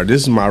just started.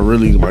 This is my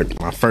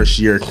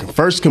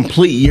first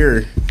complete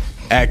year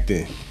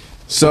acting.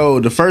 So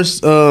the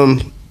first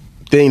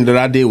thing that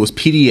I did was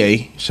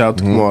PDA. Shout out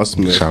to Kamal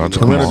Smith. Shout out to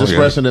Parental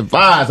discretion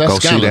advised. That's Go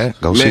see that.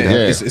 Go see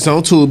that. It's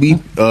on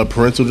Tubi.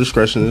 Parental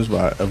discretion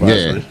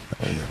advisory.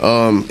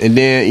 And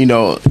then you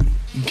can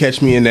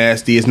catch me in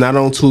Nasty. It's not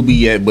on Tubi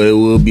yet, but it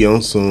will be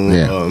on soon.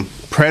 Yeah.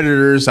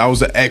 Predators. I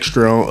was an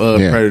extra on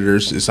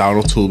Predators. It's out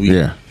on Tubi.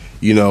 Yeah.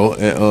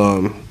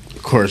 And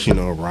of course,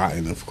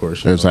 Rotten. Of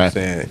course, you know what I'm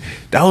Exactly. saying.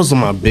 That was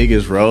my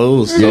biggest role. It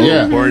was so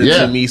important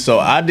to me. So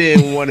I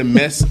didn't want to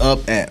mess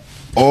up at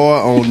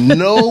all on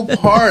no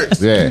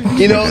parts.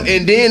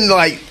 And then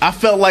I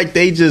felt like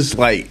they just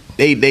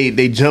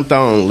they jumped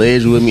out on a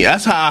ledge with me.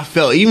 That's how I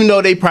felt. Even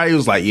though they probably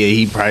was like,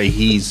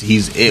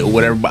 he's it or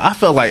whatever. But I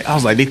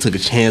was like they took a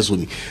chance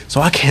with me.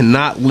 So I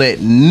cannot let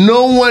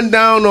no one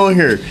down on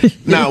here.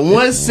 Now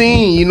one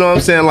scene, you know what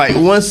I'm saying? Like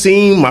one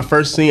scene, my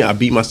first scene, I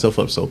beat myself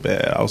up so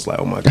bad. I was like,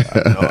 oh my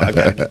God, no, I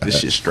gotta get this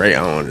shit straight.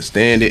 I don't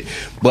understand it.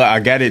 But I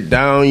got it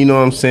down, you know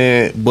what I'm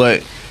saying?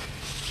 But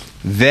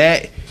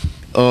that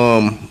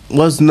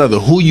what's another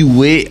Who You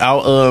With?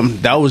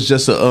 That was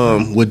just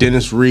with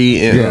Dennis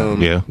Reed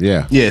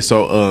and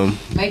so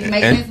Make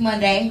Sense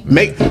Monday.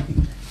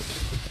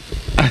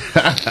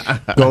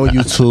 Go on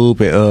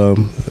YouTube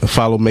and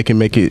follow Make It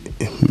Make Sense.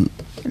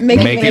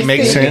 Make it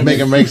make sense. Make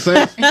it make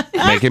sense.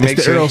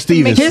 It's the Earl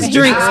Stevens. His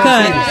drink's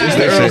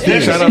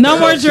cut. No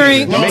more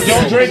drink.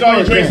 Don't drink all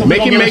your drinks.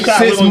 Make it make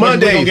sense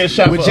Mondays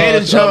with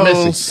Jada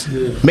Jones.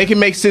 Make it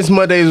make sense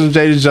Mondays with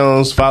Jada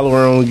Jones. Follow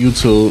her on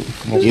YouTube.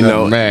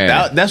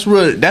 Man. That's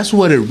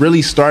what it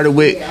really started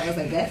with. I was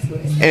like, that's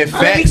what. In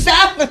fact,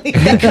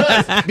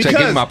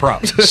 Taking my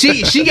props.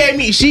 she gave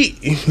me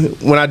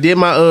when I did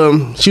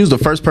my she was the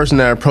first person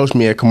that approached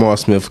me at Kamal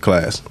Smith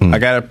class. I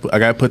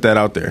gotta put that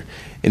out there.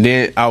 And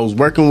then I was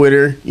working with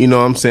her, you know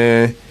what I'm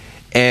saying?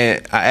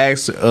 And I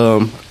asked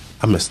her,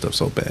 I messed up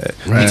so bad.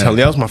 I'm telling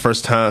you, that was my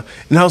first time.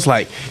 And I was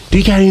like, do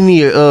you got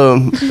any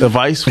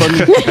advice for me?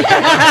 She was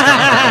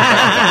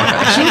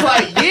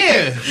like,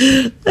 yeah.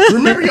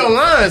 Remember your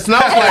lines. And I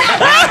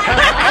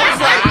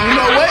was like,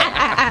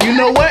 you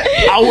know what?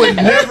 I would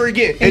never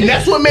get. And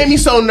that's what made me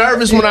so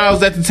nervous when I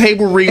was at the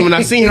table reading. When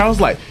I seen her, I was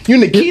like, you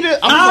Nikita?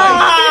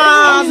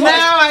 I was like,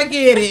 now I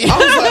get it. I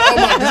was like, oh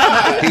my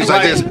god. He was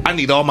like this. I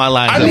need all my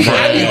lines I up need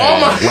front all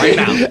my right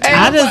now.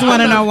 I just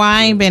want to know why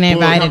I ain't been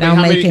invited.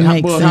 Don't make it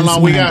make sense. How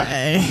long we got?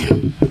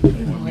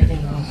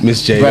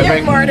 Miss J.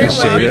 You're more than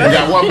welcome. We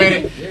got 1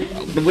 minute.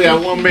 We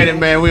got 1 minute,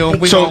 man.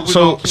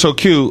 So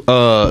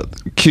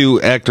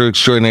Q, actor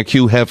extraordinaire,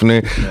 Q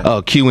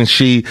Hefner, Q and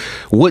she.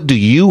 What do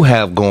you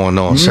have going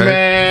on, sir?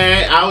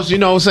 Man, I was, you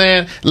know what I'm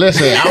saying?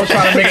 Listen, I was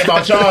trying to make it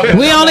about y'all.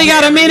 We only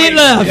got a minute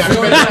left.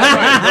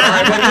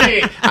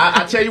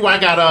 I tell you what, I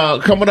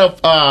got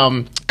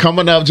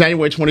coming up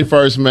January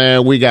 21st,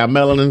 man. We got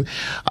Melanin,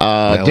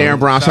 Darren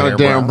Brown, son of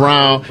Darren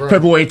Brown.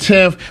 February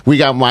 10th, we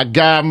got my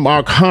guy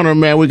Mark Hunter,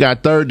 man. We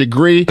got Third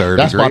Degree.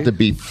 That's about to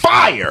be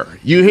fire.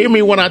 You hear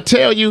me when I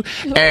tell you?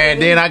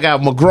 And then I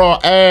got McGraw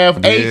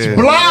Ave, H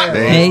Block.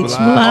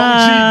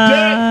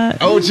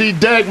 OG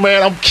Deck,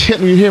 man. I'm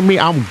kidding. You hear me?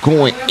 I'm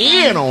going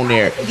in on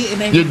there.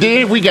 You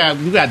did? We got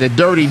the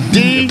Dirty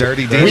D.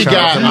 Dirty D. We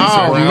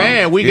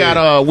got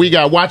we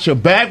got Watch Your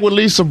Back with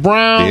Lisa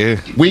Brown. Yeah.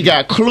 We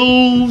got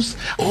Clues.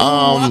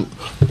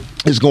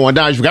 It's going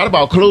down. You forgot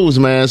about Clues,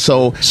 man.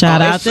 So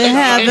Shout out to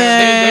Heather. Shout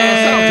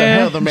out to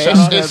Heather,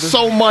 man. It's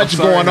so much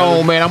going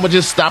on, man. I'm gonna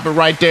just stop it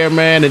right there,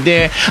 man. And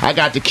then I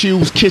got the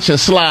Q's Kitchen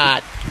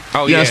Slide.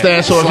 Oh, you yeah.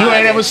 understand? So if you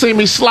ain't ever seen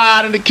me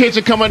slide in the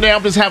kitchen, coming there,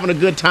 I'm just having a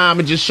good time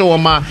and just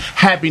showing my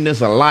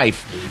happiness of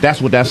life.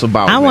 That's what that's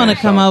about. I want to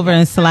come over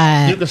and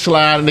slide. You can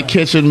slide in the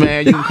kitchen,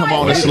 man. You can come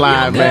on and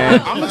slide,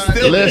 man.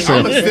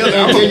 Listen,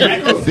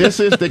 this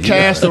is the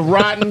cast of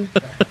Rotten,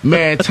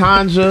 man.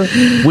 Tanja,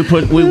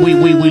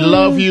 we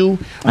love you.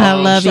 I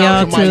love shout y'all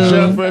out to Mike too.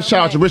 Jefferson,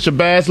 shout out to Richard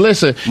Bass.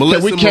 Listen,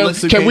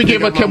 can we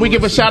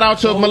give a shout out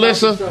to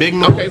Melissa? Big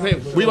Okay,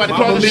 we about to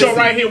close the show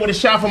right here with a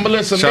shout from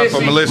Melissa. Shout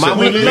from Melissa.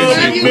 We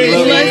love you,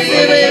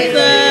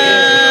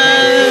 Melissa.